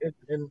Mhm.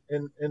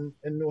 in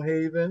New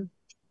Haven.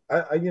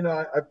 I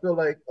feel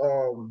like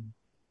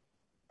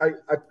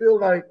I feel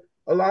like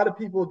a lot of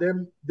people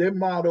their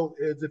motto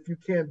is if you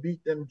can't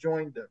beat them,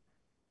 join them.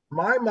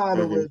 My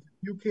motto is Mhm. if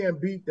you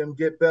can't beat them,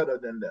 get better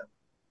than them,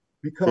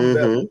 become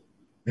better. Mhm.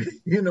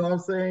 You know what I'm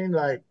saying?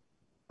 Like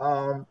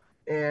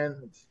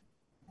and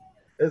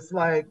it's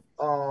like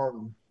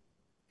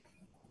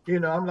you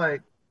know, I'm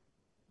like,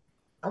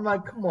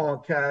 come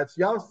on, cats.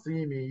 Y'all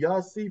see me.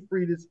 Y'all see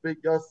Free to Speak.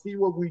 Y'all see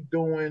what we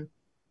doing.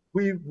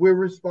 We're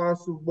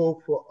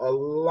responsible for a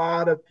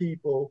lot of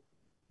people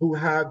who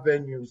have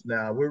venues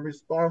now. We're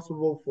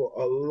responsible for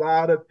a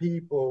lot of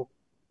people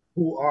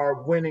who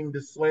are winning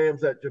the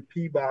slams at the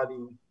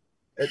Peabody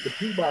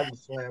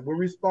Slam. We're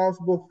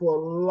responsible for a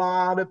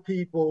lot of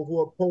people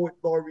who are poet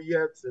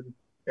laureates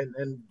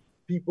and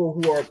people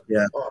who are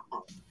Yeah.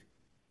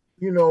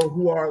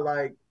 who are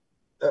like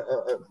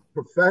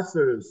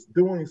professors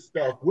doing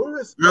stuff. We're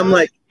And I'm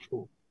like,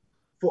 responsible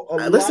for a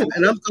lot listen,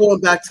 and I'm going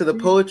back to the of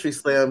people. poetry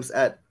slams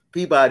at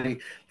Peabody,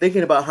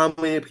 thinking about how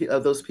many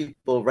of those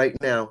people right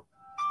now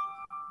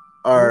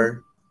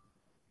are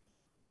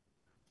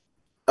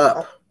A,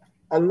 up.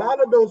 a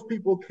lot of those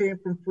people came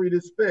from Free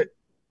to Spit.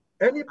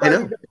 I Anybody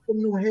know. that's from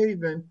New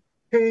Haven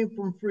came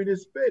from Free to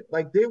Spit.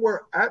 Like they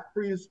were at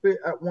Free to Spit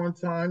at one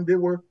time. They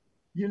were,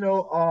 you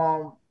know,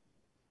 um,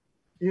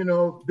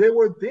 they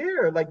were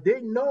there. Like they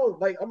know.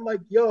 Like I'm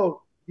like,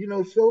 yo,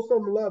 show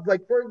some love.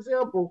 Like for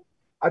example,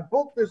 I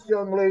booked this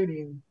young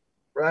lady,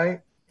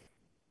 right?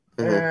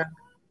 Mm-hmm. And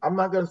I'm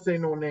not gonna say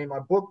no name. I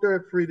booked her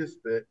at Free to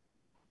Spit,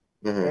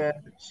 and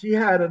she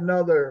had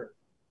another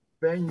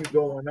venue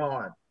going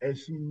on, and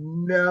she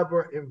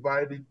never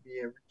invited me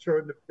and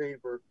returned the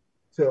favor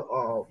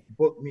to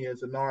book me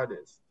as an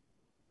artist.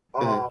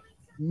 Mm-hmm. Um,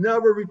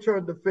 Never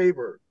returned the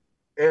favor.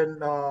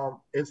 And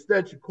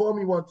instead, she called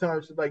me one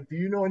time. She's like, "Do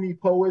you know any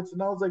poets?"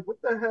 And I was like,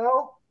 "What the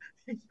hell?"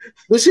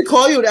 Did she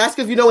call you and ask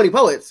if you know any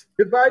poets?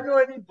 If I knew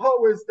any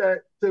poets I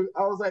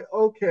was like,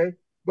 okay.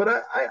 But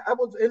I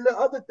was, and the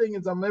other thing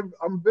is, I'm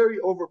very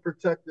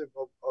overprotective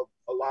of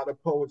a lot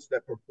of poets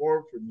that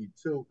perform for me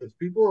too, because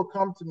people will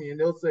come to me and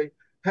they'll say,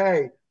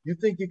 "Hey, you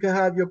think you can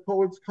have your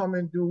poets come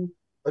and do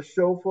a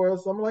show for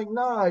us?" I'm like,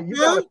 "Nah, you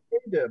Huh? gotta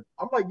pay them."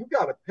 I'm like, "You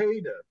gotta pay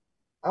them."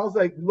 I was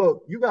like,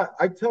 "Look,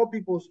 I tell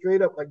people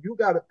straight up, like, you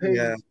gotta pay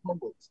Yeah. these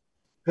poets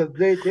because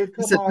they It's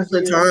come a out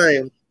different here,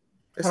 time.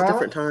 It's a huh?"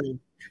 different time.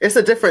 It's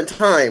a different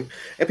time.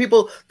 And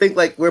people think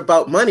like we're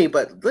about money,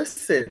 but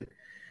listen,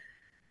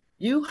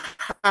 you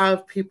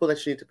have people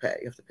that you need to pay.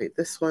 You have to pay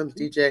this one,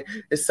 DJ.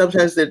 And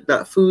sometimes they're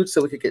not food,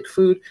 so we could get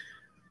food.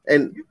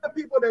 And You have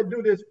people that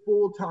do this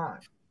full time,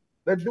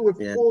 that do it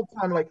yeah. full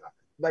time,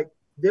 like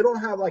they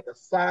don't have like a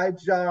side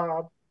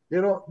job.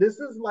 They don't. This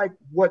is like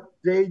what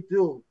they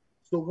do.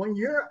 So when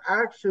you're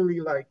actually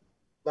like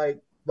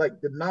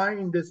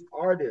denying this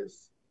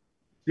artist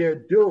their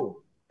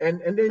due, and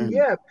then Mm-hmm.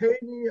 yeah, pay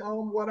me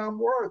what I'm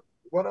worth,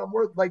 what I'm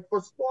worth. Like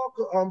for small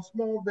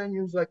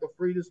venues like a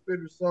Free to Spit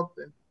or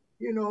something,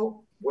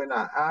 we're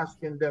not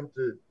asking them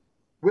to.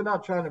 We're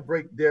not trying to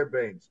break their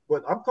banks,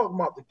 but I'm talking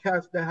about the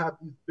cats that have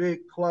these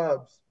big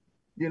clubs,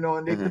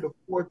 and they could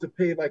afford to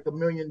pay like $1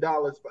 million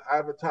for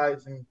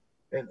advertising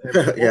and Yeah.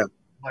 promotion.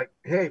 Like,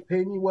 hey,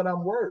 pay me what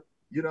I'm worth.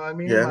 You know what I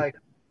mean? Yeah. Like,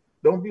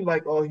 don't be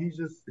like, oh, he's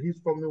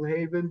from New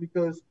Haven,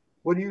 because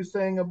what are you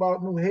saying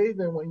about New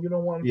Haven when you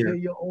don't want to Yeah. pay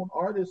your own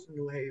artists in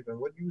New Haven?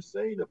 What are you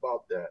saying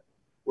about that?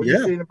 What are you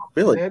Yeah. saying about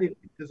Really. Connecticut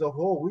as a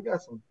whole? We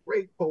got some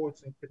great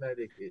poets in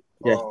Connecticut.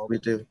 Yes, we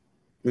do.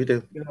 We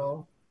do. You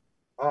know,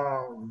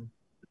 um,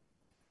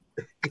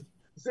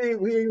 see,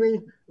 we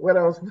what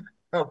else?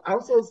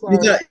 I'm so You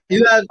sorry. got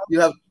you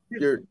have You,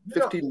 your you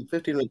know,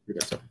 15 minutes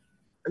or so.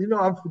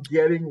 I'm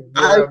forgetting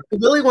what I I'm.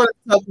 really want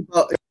to talk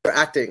about your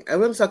acting. I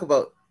want to talk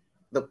about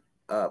the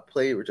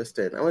play you were just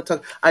in. I want to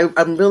talk.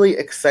 I'm really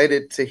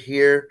excited to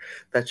hear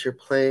that you're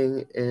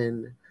playing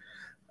in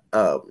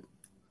um,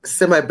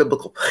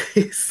 semi-biblical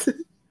plays.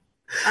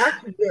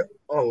 Actually, there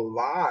are a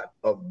lot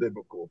of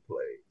biblical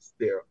plays.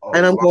 There are a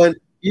And I'm lot. going,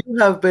 you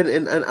have been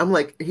in, and I'm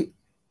like,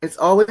 it's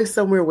always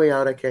somewhere way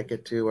out I can't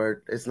get to,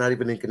 or it's not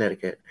even in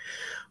Connecticut.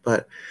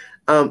 But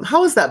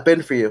how has that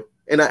been for you?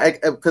 And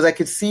because I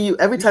could see you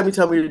every time you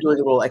tell me you're doing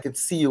a role, I could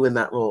see you in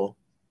that role.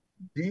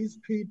 These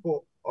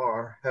people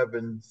are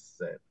heaven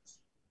sent.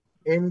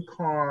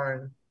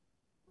 Incarn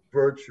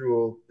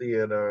virtual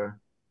theater.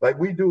 Like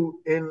we do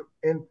in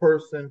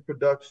person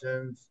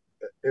productions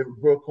in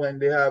Brooklyn.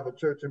 They have a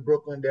church in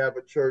Brooklyn. They have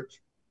a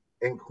church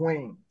in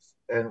Queens,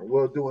 and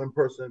we'll do in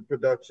person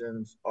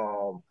productions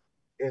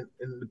in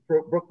the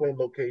Brooklyn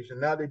location.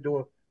 Now they're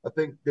doing. I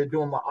think they're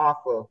doing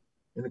Ma'afa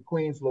in the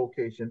Queens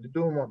location.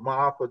 They're doing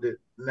Ma'afa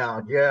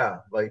now. Yeah,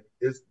 like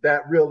it's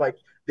that real. Like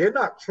they're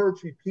not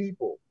churchy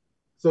people.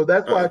 So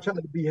that's why I Uh-uh. try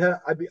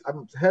to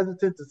I'm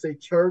hesitant to say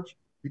church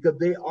because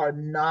they are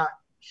not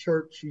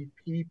churchy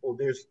people.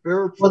 They're Well,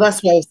 spiritual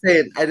that's what I was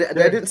saying. I people.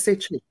 didn't say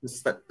church.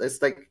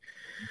 It's like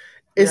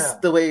it's Yeah,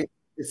 the way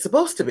it's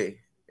supposed to be.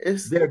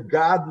 It's they're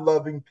God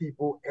loving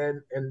people,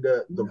 and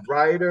the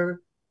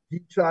writer, he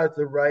tries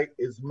to write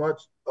as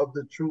much of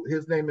the truth.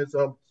 His name is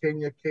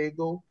Kenya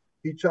Cagle.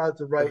 He tries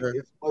to write uh-huh.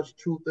 as much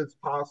truth as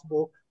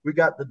possible. We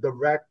got the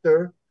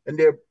director, and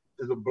there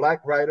is a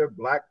black writer,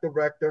 black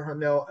director.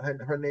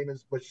 Her name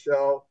is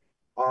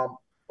um,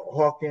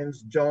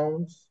 Hawkins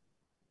Jones.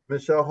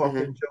 Michelle Hmm.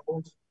 Hawkins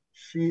Jones.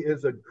 She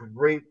is a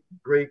great,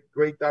 great,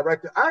 great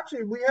director.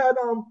 Actually, we had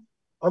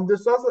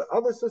this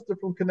other sister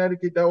from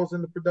Connecticut that was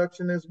in the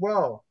production as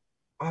well.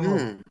 Oh,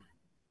 Mm.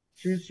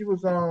 she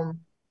was oh,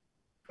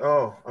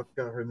 I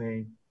forgot her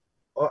name.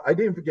 Oh, I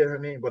didn't forget her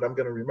name, but I'm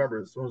gonna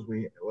remember as soon as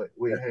we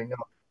hang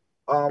up.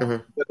 Uh-huh.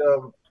 But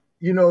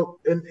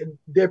in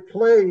their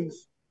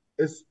plays,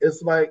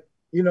 it's like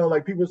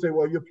like people say,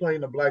 well, you're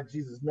playing a black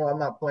Jesus. No, I'm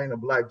not playing a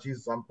black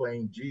Jesus. I'm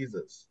playing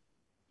Jesus.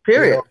 You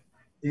know, Period.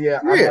 yeah,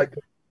 Period.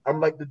 I'm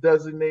like the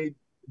designated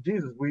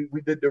Jesus. We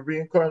did the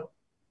reincarnation.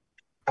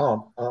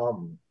 Um,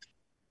 um,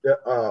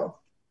 the,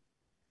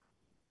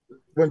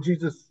 when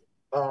Jesus,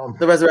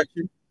 The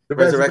resurrection. the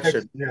Resurrection.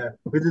 resurrection. Yeah,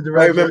 we did the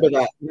I remember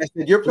resurrection. that. And I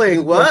said, "You're We did playing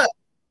the, what?"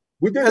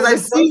 we did Because it I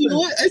in see person.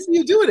 you. I see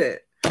you doing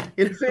it. You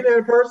You know? seen it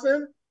in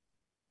person?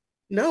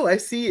 No, I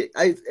see.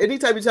 I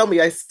anytime you tell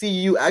me, I see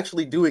you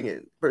actually doing it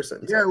in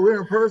person. Yeah, So,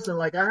 we're in person.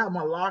 Like I have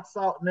my locks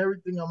out and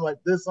everything. I'm like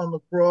this on the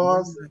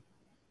cross,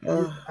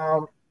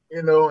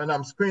 and uh, and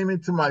I'm screaming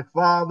to my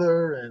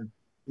father, and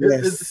it's a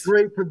yes,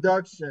 great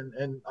production.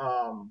 And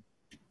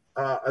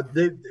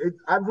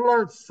I've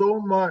learned so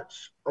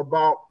much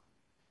about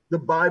the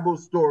Bible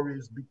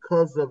stories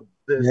because of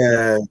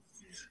yeah.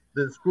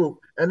 this group.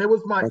 And it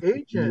was my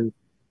agent. Mm-hmm.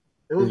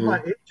 It was my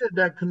agent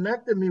that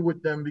connected me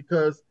with them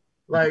because,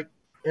 like,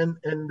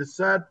 and the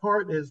sad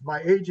part is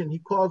my agent, he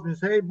calls me and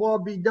says, "Hey,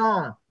 Baub,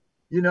 Bidon,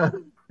 you know,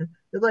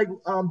 it's like,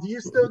 do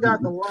you still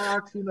got the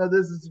locks? You know,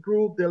 there's this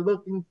group, they're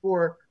looking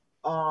for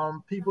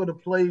people to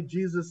play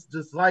Jesus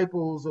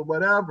disciples or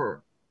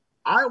whatever."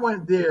 I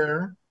went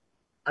there,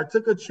 I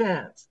took a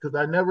chance because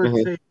I never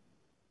take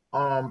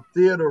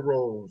theater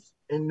roles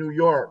in New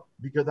York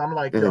because I'm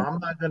like, yo, I'm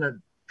not gonna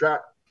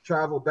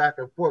travel back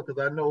and forth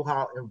because I know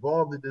how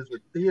involved it is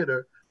with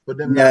theater, but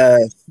them not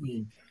to pay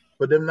me,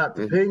 for them not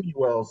to pay me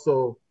well.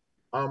 So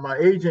my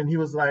agent, he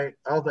was like,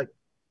 I was like,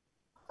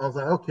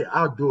 okay,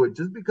 I'll do it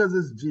just because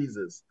it's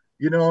Jesus,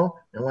 you know.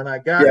 And when I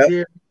got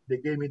there, they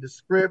gave me the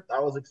script. I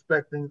was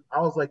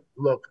like,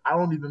 look, I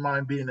don't even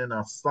mind being an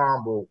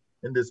ensemble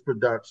in this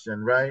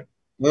production, right?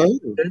 They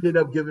ended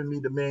up giving me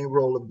the main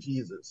role of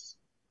Jesus.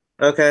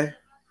 Okay.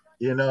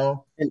 You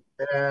know, And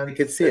I and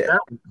could see it.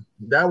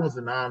 That was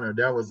an honor.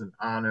 That was an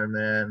honor,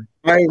 man.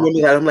 I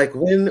remember that. I'm like,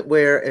 when,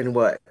 where, and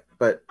what?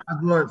 But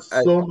I've learned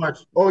so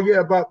much. Oh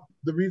yeah, about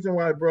the reason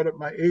why I brought up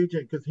my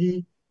agent because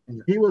he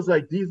was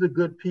like, these are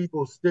good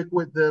people. Stick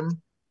with them,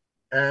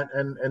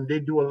 and they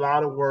do a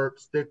lot of work.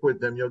 Stick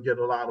with them. You'll get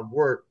a lot of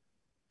work.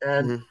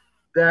 And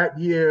that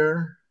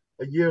year,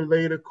 a year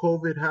later,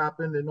 COVID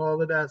happened and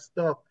all of that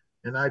stuff.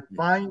 And I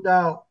find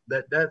out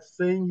that that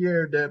same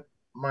year that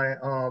my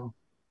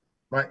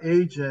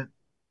agent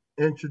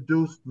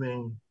introduced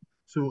me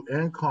to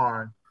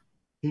Incarn,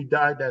 he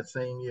died that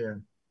same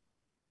year.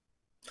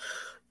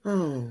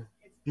 Oh.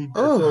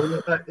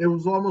 So it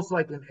was almost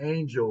like an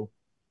angel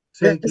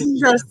taking Isn't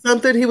that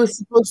something? He was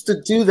supposed to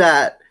do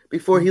that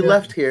before he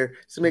left here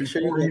to make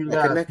sure you before he had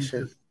that left.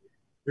 connection.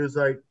 He was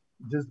like,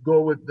 just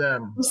go with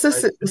them.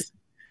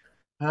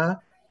 Huh?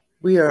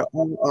 We are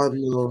all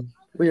on loan.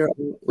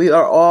 We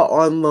are all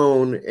on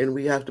loan, and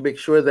we have to make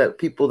sure that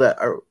people that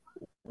are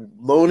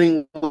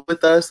loaning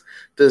with us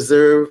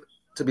deserve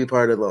to be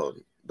part of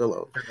the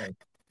loan.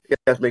 You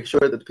have to make sure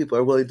that the people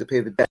are willing to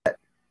pay the debt.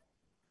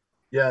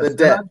 Yes. The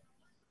debt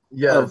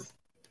yes. of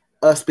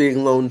us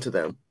being loaned to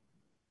them.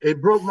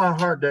 It broke my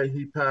heart that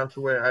he passed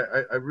away.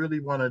 I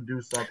really want to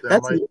do something.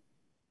 It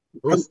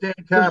was Stan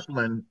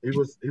Kaplan.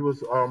 He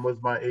was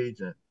my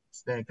agent,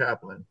 Stan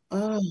Kaplan.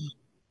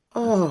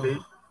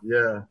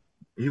 Yeah.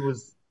 He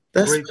was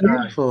a great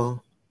beautiful.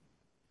 Guy.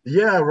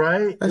 Yeah,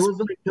 right. It was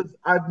like because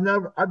I've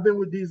been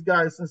with these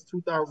guys since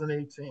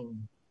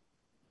 2018.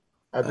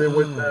 I've been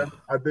with them.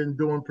 I've been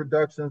doing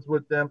productions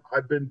with them.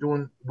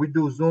 We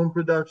do Zoom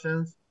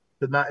productions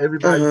because not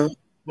everybody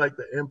like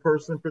the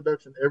in-person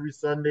production every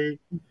Sunday.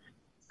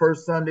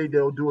 First Sunday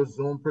they'll do a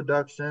Zoom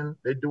production.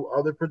 They do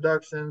other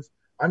productions.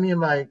 I mean,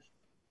 like,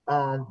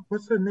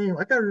 what's her name?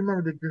 I gotta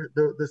remember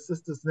the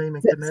sister's name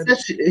in Connecticut.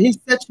 He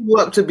set you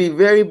up to be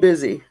very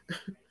busy.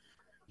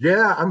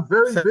 Yeah, I'm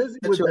very busy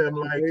with them.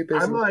 Like,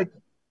 I'm like,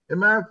 as a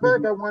matter of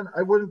fact, I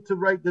went to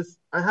write this.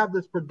 I have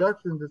this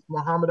production, this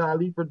Muhammad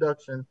Ali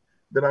production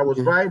that I was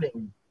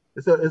writing.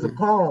 It's a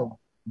poem,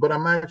 but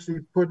I'm actually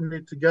putting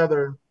it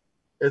together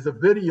as a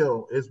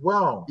video as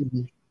well.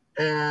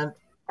 And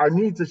I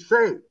need to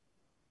shave,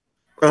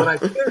 but I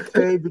can't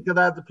shave because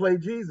I have to play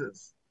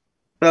Jesus.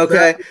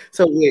 Okay,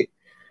 so wait,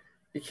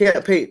 you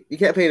can't paint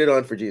it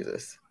on for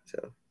Jesus.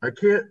 So I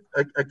can't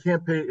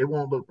paint. It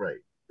won't look right.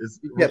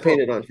 You can't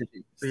paint it on for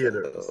Jesus.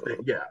 Theater,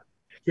 yeah.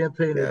 Can't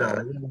paint it on.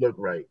 It won't look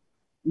right.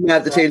 You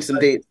have to change some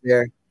dates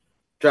there.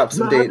 Drop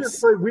some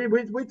dates.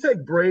 We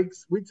take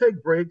breaks. We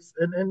take breaks,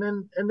 and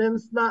then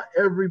it's not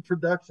every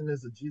production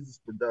is a Jesus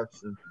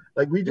production.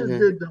 Like we just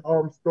did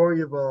the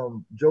story of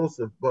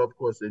Joseph, but of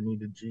course they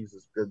needed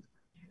Jesus because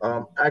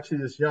actually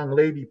this young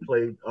lady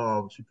played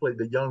she played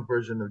the young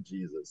version of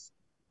Jesus,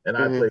 and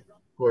I played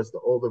of course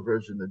the older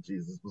version of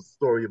Jesus. It was a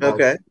story about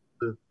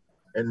Joseph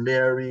and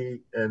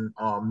Mary, and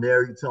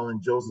Mary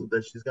telling Joseph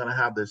that she's gonna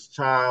have this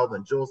child,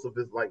 and Joseph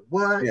is like,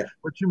 "What? Yeah.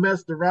 But you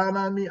messed around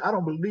on me? I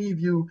don't believe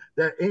you.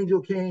 That angel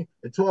came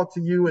and talked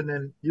to you, and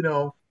then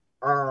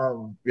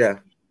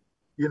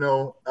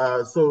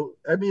so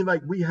I mean,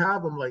 like we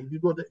have them. Like you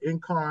go to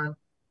Incarn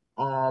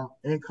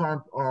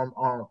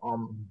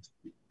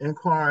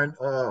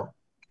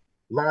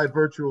live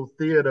virtual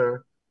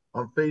theater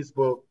on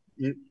Facebook.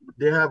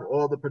 They have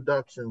all the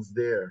productions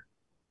there.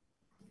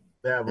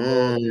 They have them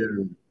all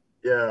there.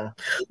 Yeah.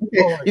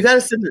 Okay. You got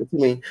to send it to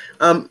me.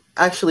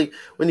 Actually,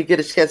 when you get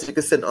a chance, you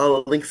can send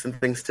all the links and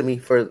things to me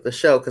for the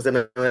show, because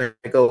then when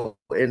I go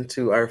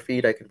into our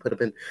feed, I can put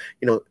them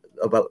in,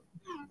 about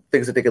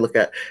things that they can look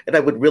at. And I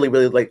would really,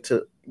 really like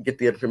to get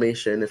the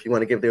information. If you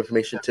want to give the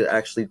information to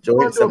actually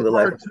join some of the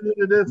live.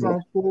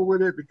 I'm cool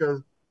with it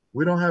because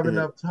we don't have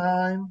enough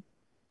time.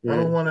 I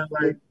don't want to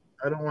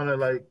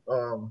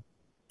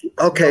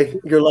Okay,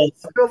 your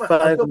last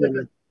 5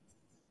 minutes.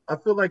 I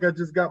feel like I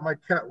just got my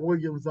Cat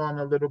Williams on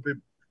a little bit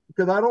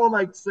because I don't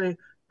like saying,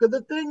 because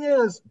the thing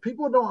is,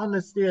 people don't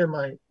understand,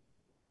 like,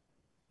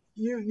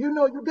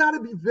 you got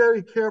to be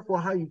very careful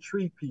how you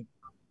treat people.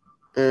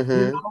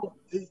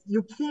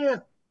 You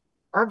can't,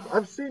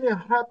 I've seen it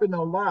happen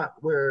a lot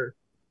where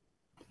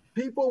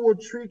people will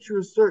treat you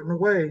a certain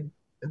way,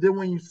 and then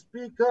when you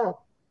speak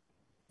up,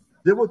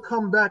 they will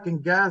come back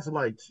and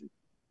gaslight you.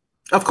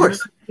 Of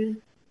course. You know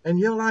I mean?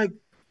 And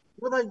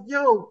we're like,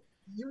 yo,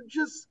 you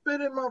just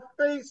spit in my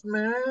face,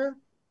 man.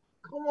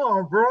 Come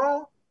on,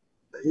 bro.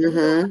 I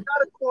gotta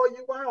call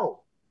you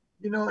out.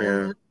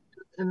 Yeah.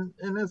 And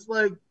it's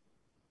like,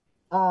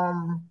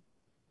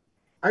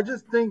 I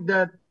just think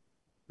that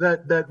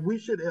we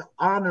should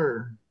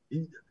honor.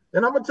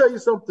 And I'm gonna tell you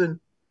something.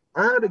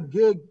 I had a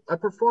gig. I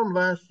performed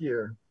last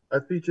year. I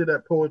featured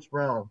at Poets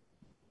Brown,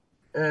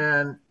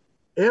 and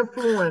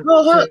influence.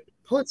 Oh,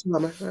 Poets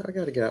Mama, I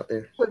gotta get out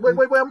there.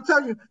 Wait! I'm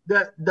telling you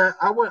that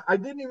I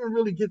didn't even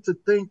really get to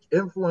thank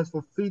Influence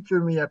for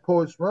featuring me at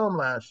Poets Realm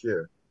last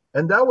year,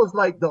 and that was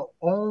like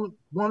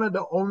one of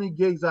the only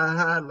gigs I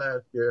had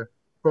last year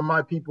from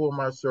my people in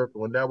my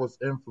circle, and that was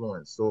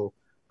Influence. So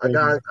I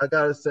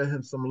gotta send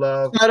him some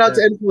love. Shout out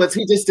to Influence.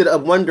 He just did a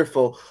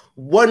wonderful,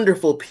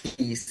 wonderful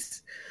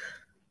piece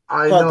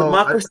called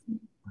Democracy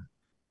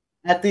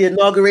at the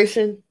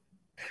inauguration,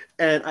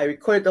 and I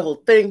recorded the whole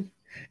thing.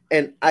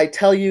 And I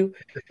tell you,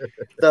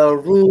 the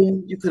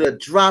room, you could have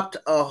dropped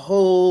a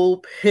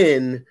whole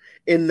pin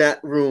in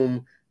that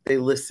room. They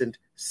listened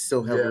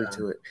so heavily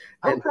to it.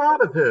 I'm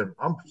proud of him.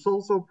 I'm so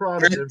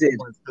proud of him.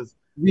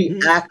 We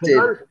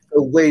acted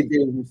the way they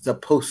were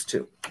supposed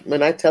to.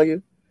 When I tell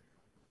you,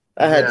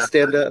 I had to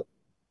stand up.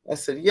 I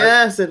said,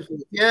 yes,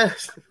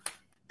 yes.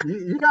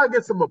 You gotta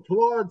get some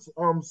applause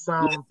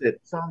sound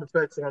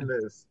effects on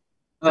this.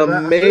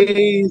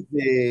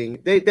 Amazing.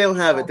 They don't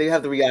have it. They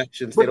have the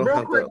reactions. They don't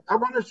have quick, I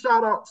want to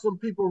shout out some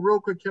people real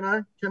quick. Can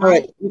I? All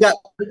right, you got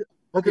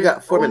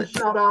 4 minutes.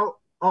 Shout out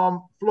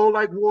Flow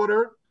Like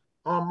Water,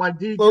 my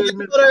DJ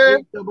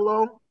Mr.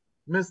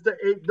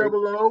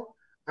 800.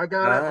 I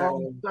got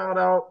shout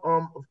out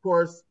of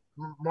course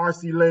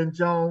MarceyLynn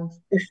Jones.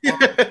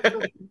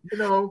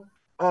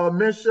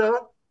 Misha,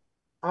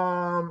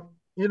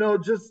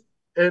 just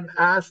and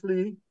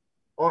Ashley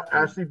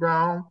Ashley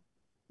Brown,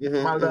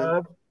 my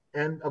love.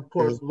 And of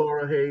course,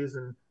 Laura Hayes,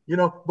 and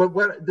but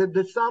what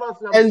the shout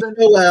outs and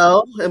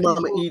Joelle and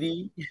Mama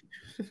Edie.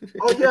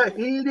 Oh yeah,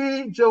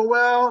 Edie,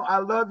 Joelle, I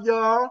love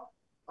y'all.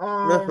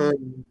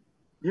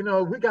 We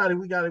got it.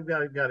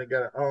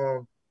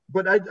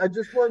 But I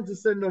just wanted to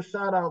send those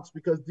shout outs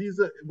because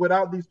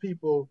without these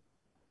people,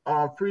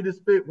 Free to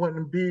Spit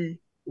wouldn't be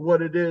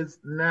what it is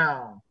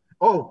now.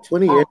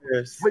 20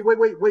 years. Wait,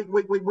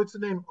 what's the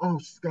name? Oh,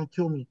 she's gonna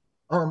kill me.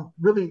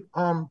 Really,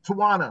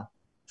 Tawana.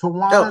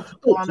 Tawana.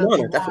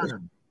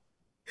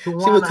 She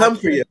would come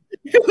for you.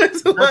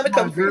 That's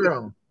my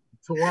girl.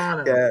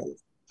 Tawana. Yes.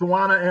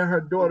 Tawana and her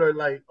daughter,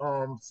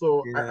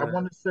 so I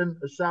want to send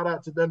a shout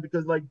out to them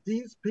because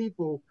these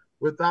people,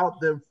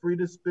 without them, Free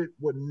to Spit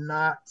would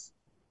not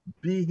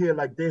be here.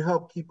 They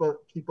help keep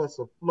us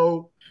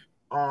afloat.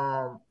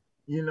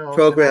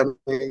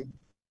 Programming.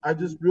 I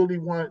just really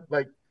want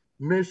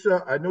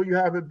Misha. I know you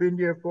haven't been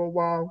there for a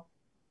while,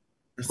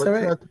 but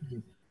trust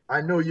me, I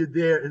know you're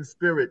there in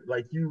spirit.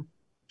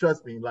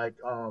 Trust me,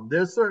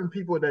 there's certain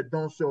people that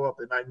don't show up,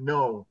 and I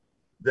know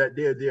that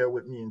they're there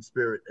with me in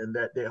spirit, and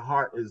that their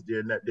heart is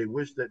there, and that they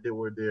wish that they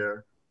were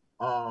there.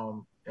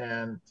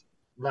 And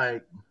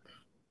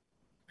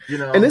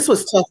this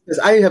was tough because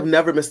I have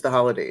never missed the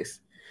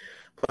holidays,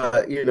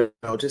 but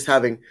just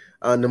having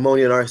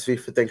pneumonia and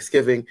RSV for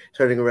Thanksgiving,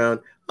 turning around,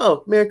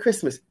 oh, Merry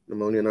Christmas,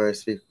 pneumonia and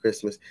RSV for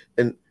Christmas,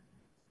 and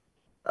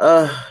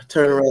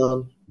turn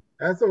around.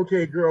 That's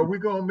okay, girl. We're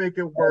gonna make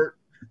it work.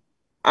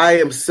 I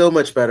am so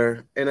much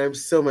better, and I'm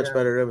so much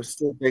better. I'm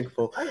so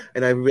thankful,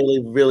 and I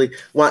really, really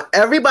want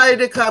everybody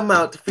to come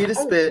out to Free to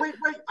Spit. Wait!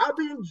 I'll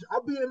be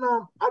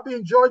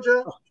in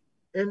Georgia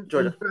in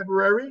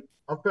February.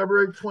 On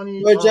February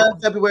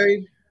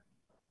 20th.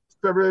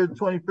 February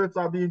 25th,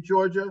 I'll be in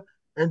Georgia,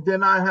 and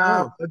then I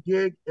have a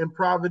gig in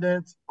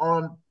Providence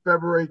on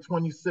February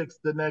 26th,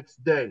 the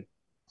next day.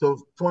 So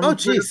 25th. Oh,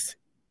 jeez.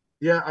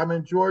 Yeah, I'm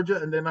in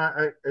Georgia, and then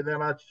I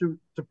shoot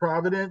to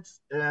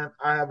Providence, and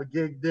I have a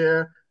gig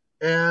there.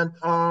 And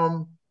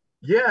and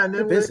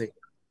then busy.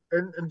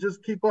 And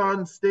just stay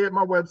at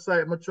my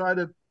website. I'm gonna try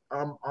to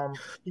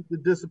keep the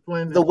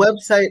discipline. The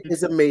website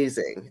is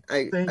amazing.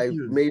 I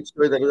you. Made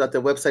sure that the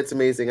website's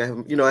amazing. I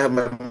have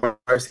my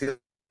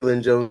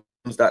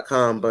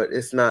MarceyLynnJones.com, but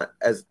it's not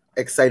as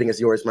exciting as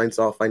yours. Mine's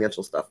all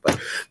financial stuff, but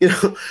but hit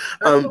up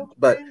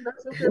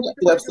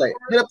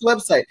the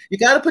website. You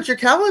got to put your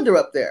calendar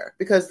up there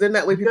because then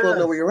that way people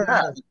know where you're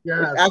at.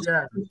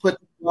 Put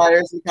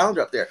flyers and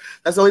calendar up there.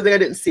 That's the only thing I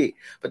didn't see,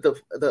 but the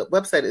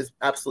website is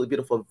absolutely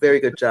beautiful. Very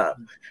good job,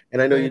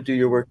 and I know you do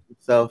your work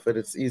yourself, and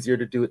it's easier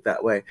to do it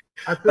that way.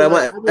 But I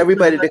want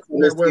everybody to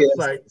come to the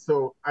website.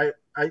 So I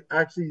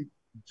actually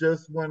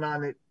just went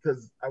on it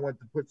because I went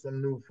to put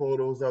some new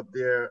photos up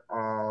there.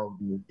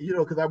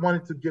 Because I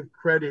wanted to give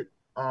credit.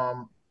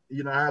 I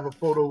have a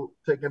photo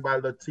taken by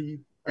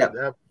Latif. I have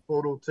a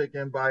photo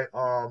taken by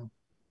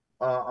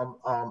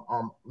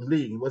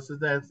Lee. What's his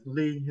name?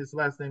 Lee. His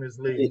last name is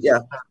Lee. Yeah.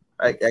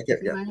 I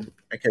can't. Yeah,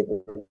 I can't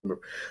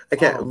remember. I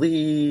can't.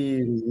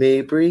 Lee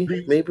Mabry.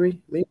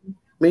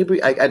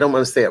 Maybe I don't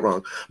want to say it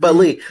wrong, but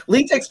Lee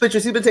takes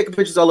pictures. He's been taking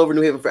pictures all over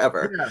New Haven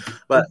forever. Yeah,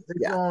 but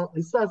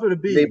it starts with a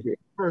B. Maybe.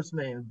 First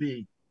name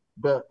B,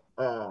 but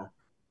I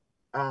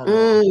don't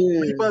know.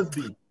 Lee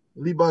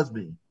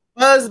Busby.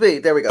 Busby.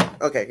 There we go.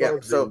 Okay, yeah.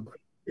 Busby. So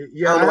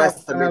yeah, I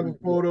have a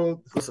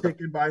photo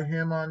taken by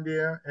him on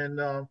there, and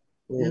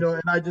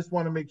and I just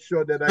want to make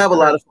sure that I have a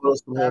lot of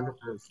photos from him.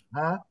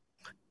 Huh?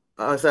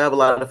 So I have a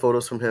lot of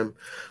photos from him,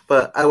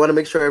 but I want to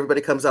make sure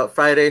everybody comes out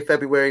Friday,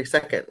 February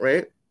 2nd,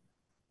 right?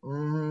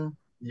 Mm-hmm.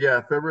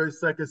 Yeah, February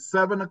 2nd,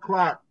 7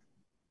 o'clock.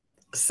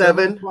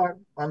 7 o'clock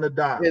on the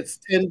dot. It's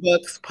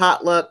 $10,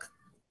 potluck,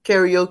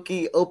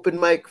 karaoke, open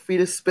mic, free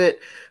to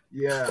spit.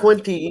 Yeah.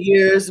 20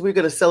 years. We're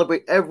going to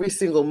celebrate every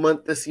single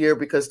month this year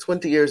because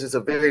 20 years is a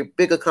very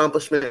big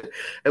accomplishment.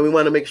 And we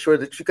want to make sure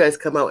that you guys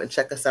come out and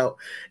check us out.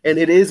 And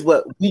it is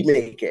what we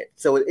make it.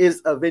 So it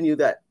is a venue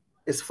that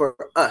is for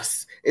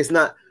us. It's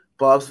not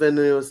Baub's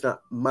venue. It's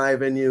not my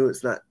venue.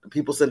 It's not the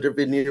People Center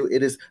venue.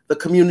 It is the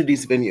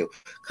community's venue.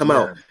 Come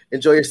out.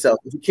 Enjoy yourself.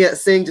 If you can't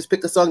sing, just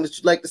pick a song that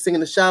you'd like to sing in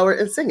the shower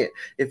and sing it.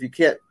 If you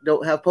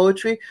don't have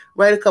poetry,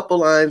 write a couple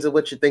lines of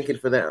what you're thinking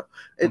for them.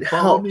 It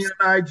follow helps. Me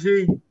on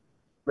IG.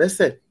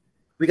 Listen,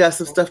 we got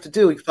some stuff to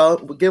do.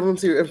 We'll give them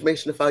your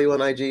information to follow you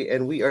on IG,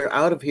 and we are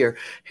out of here.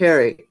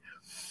 Harry,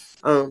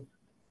 Baub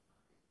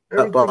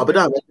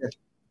Bidon.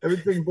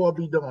 Everything Baub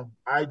Bidon.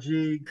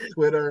 IG,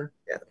 Twitter,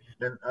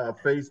 and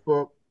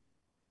Facebook.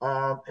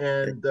 I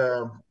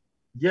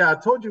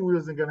told you we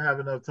wasn't gonna have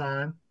enough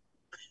time.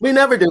 We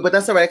never do, but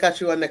that's all right. I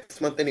got you on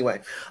next month anyway.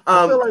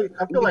 I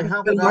feel like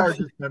half an hour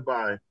just went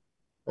by.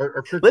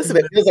 Listen,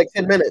 it feels like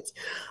 10 minutes.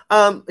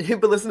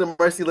 You've been listening to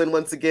MarceyLynn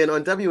once again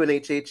on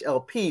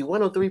WNHHLP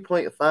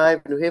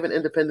 103.5 New Haven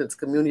Independence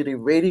Community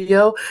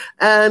Radio.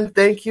 And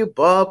thank you,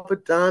 Baub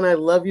Bidon. I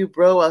love you,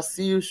 bro. I'll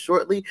see you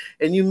shortly.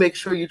 And you make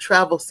sure you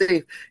travel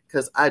safe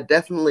because I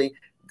definitely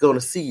going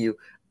to see you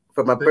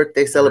for my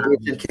birthday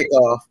celebration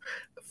kickoff.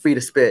 Free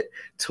to spit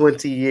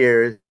 20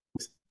 years.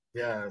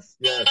 Yes.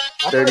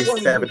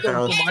 37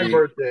 pounds. For my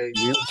birthday.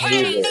 You do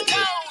it.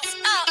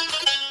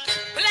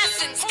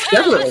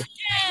 Definitely.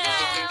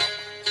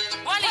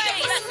 What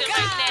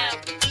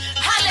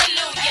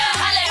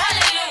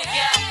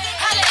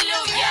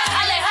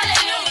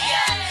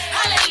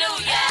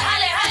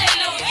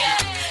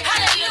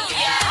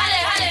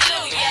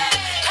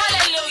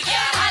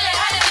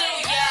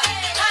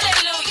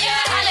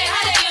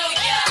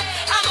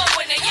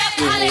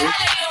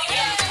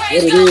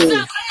it is.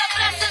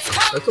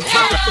 That's a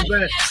powerful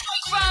event.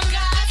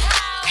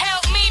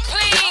 Help me,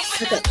 please.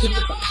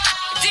 Deliver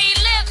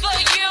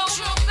you.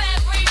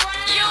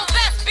 You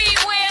best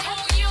beware who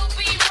you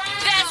be.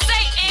 That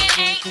Satan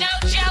ain't no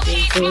joke.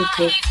 He's real,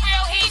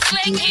 he's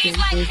slick, he's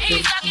like,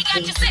 he's like he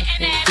got you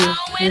sitting at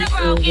home in a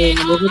broken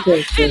home.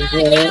 Feeling like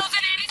you're losing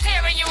and he's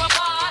tearing you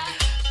apart.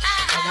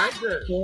 I like this.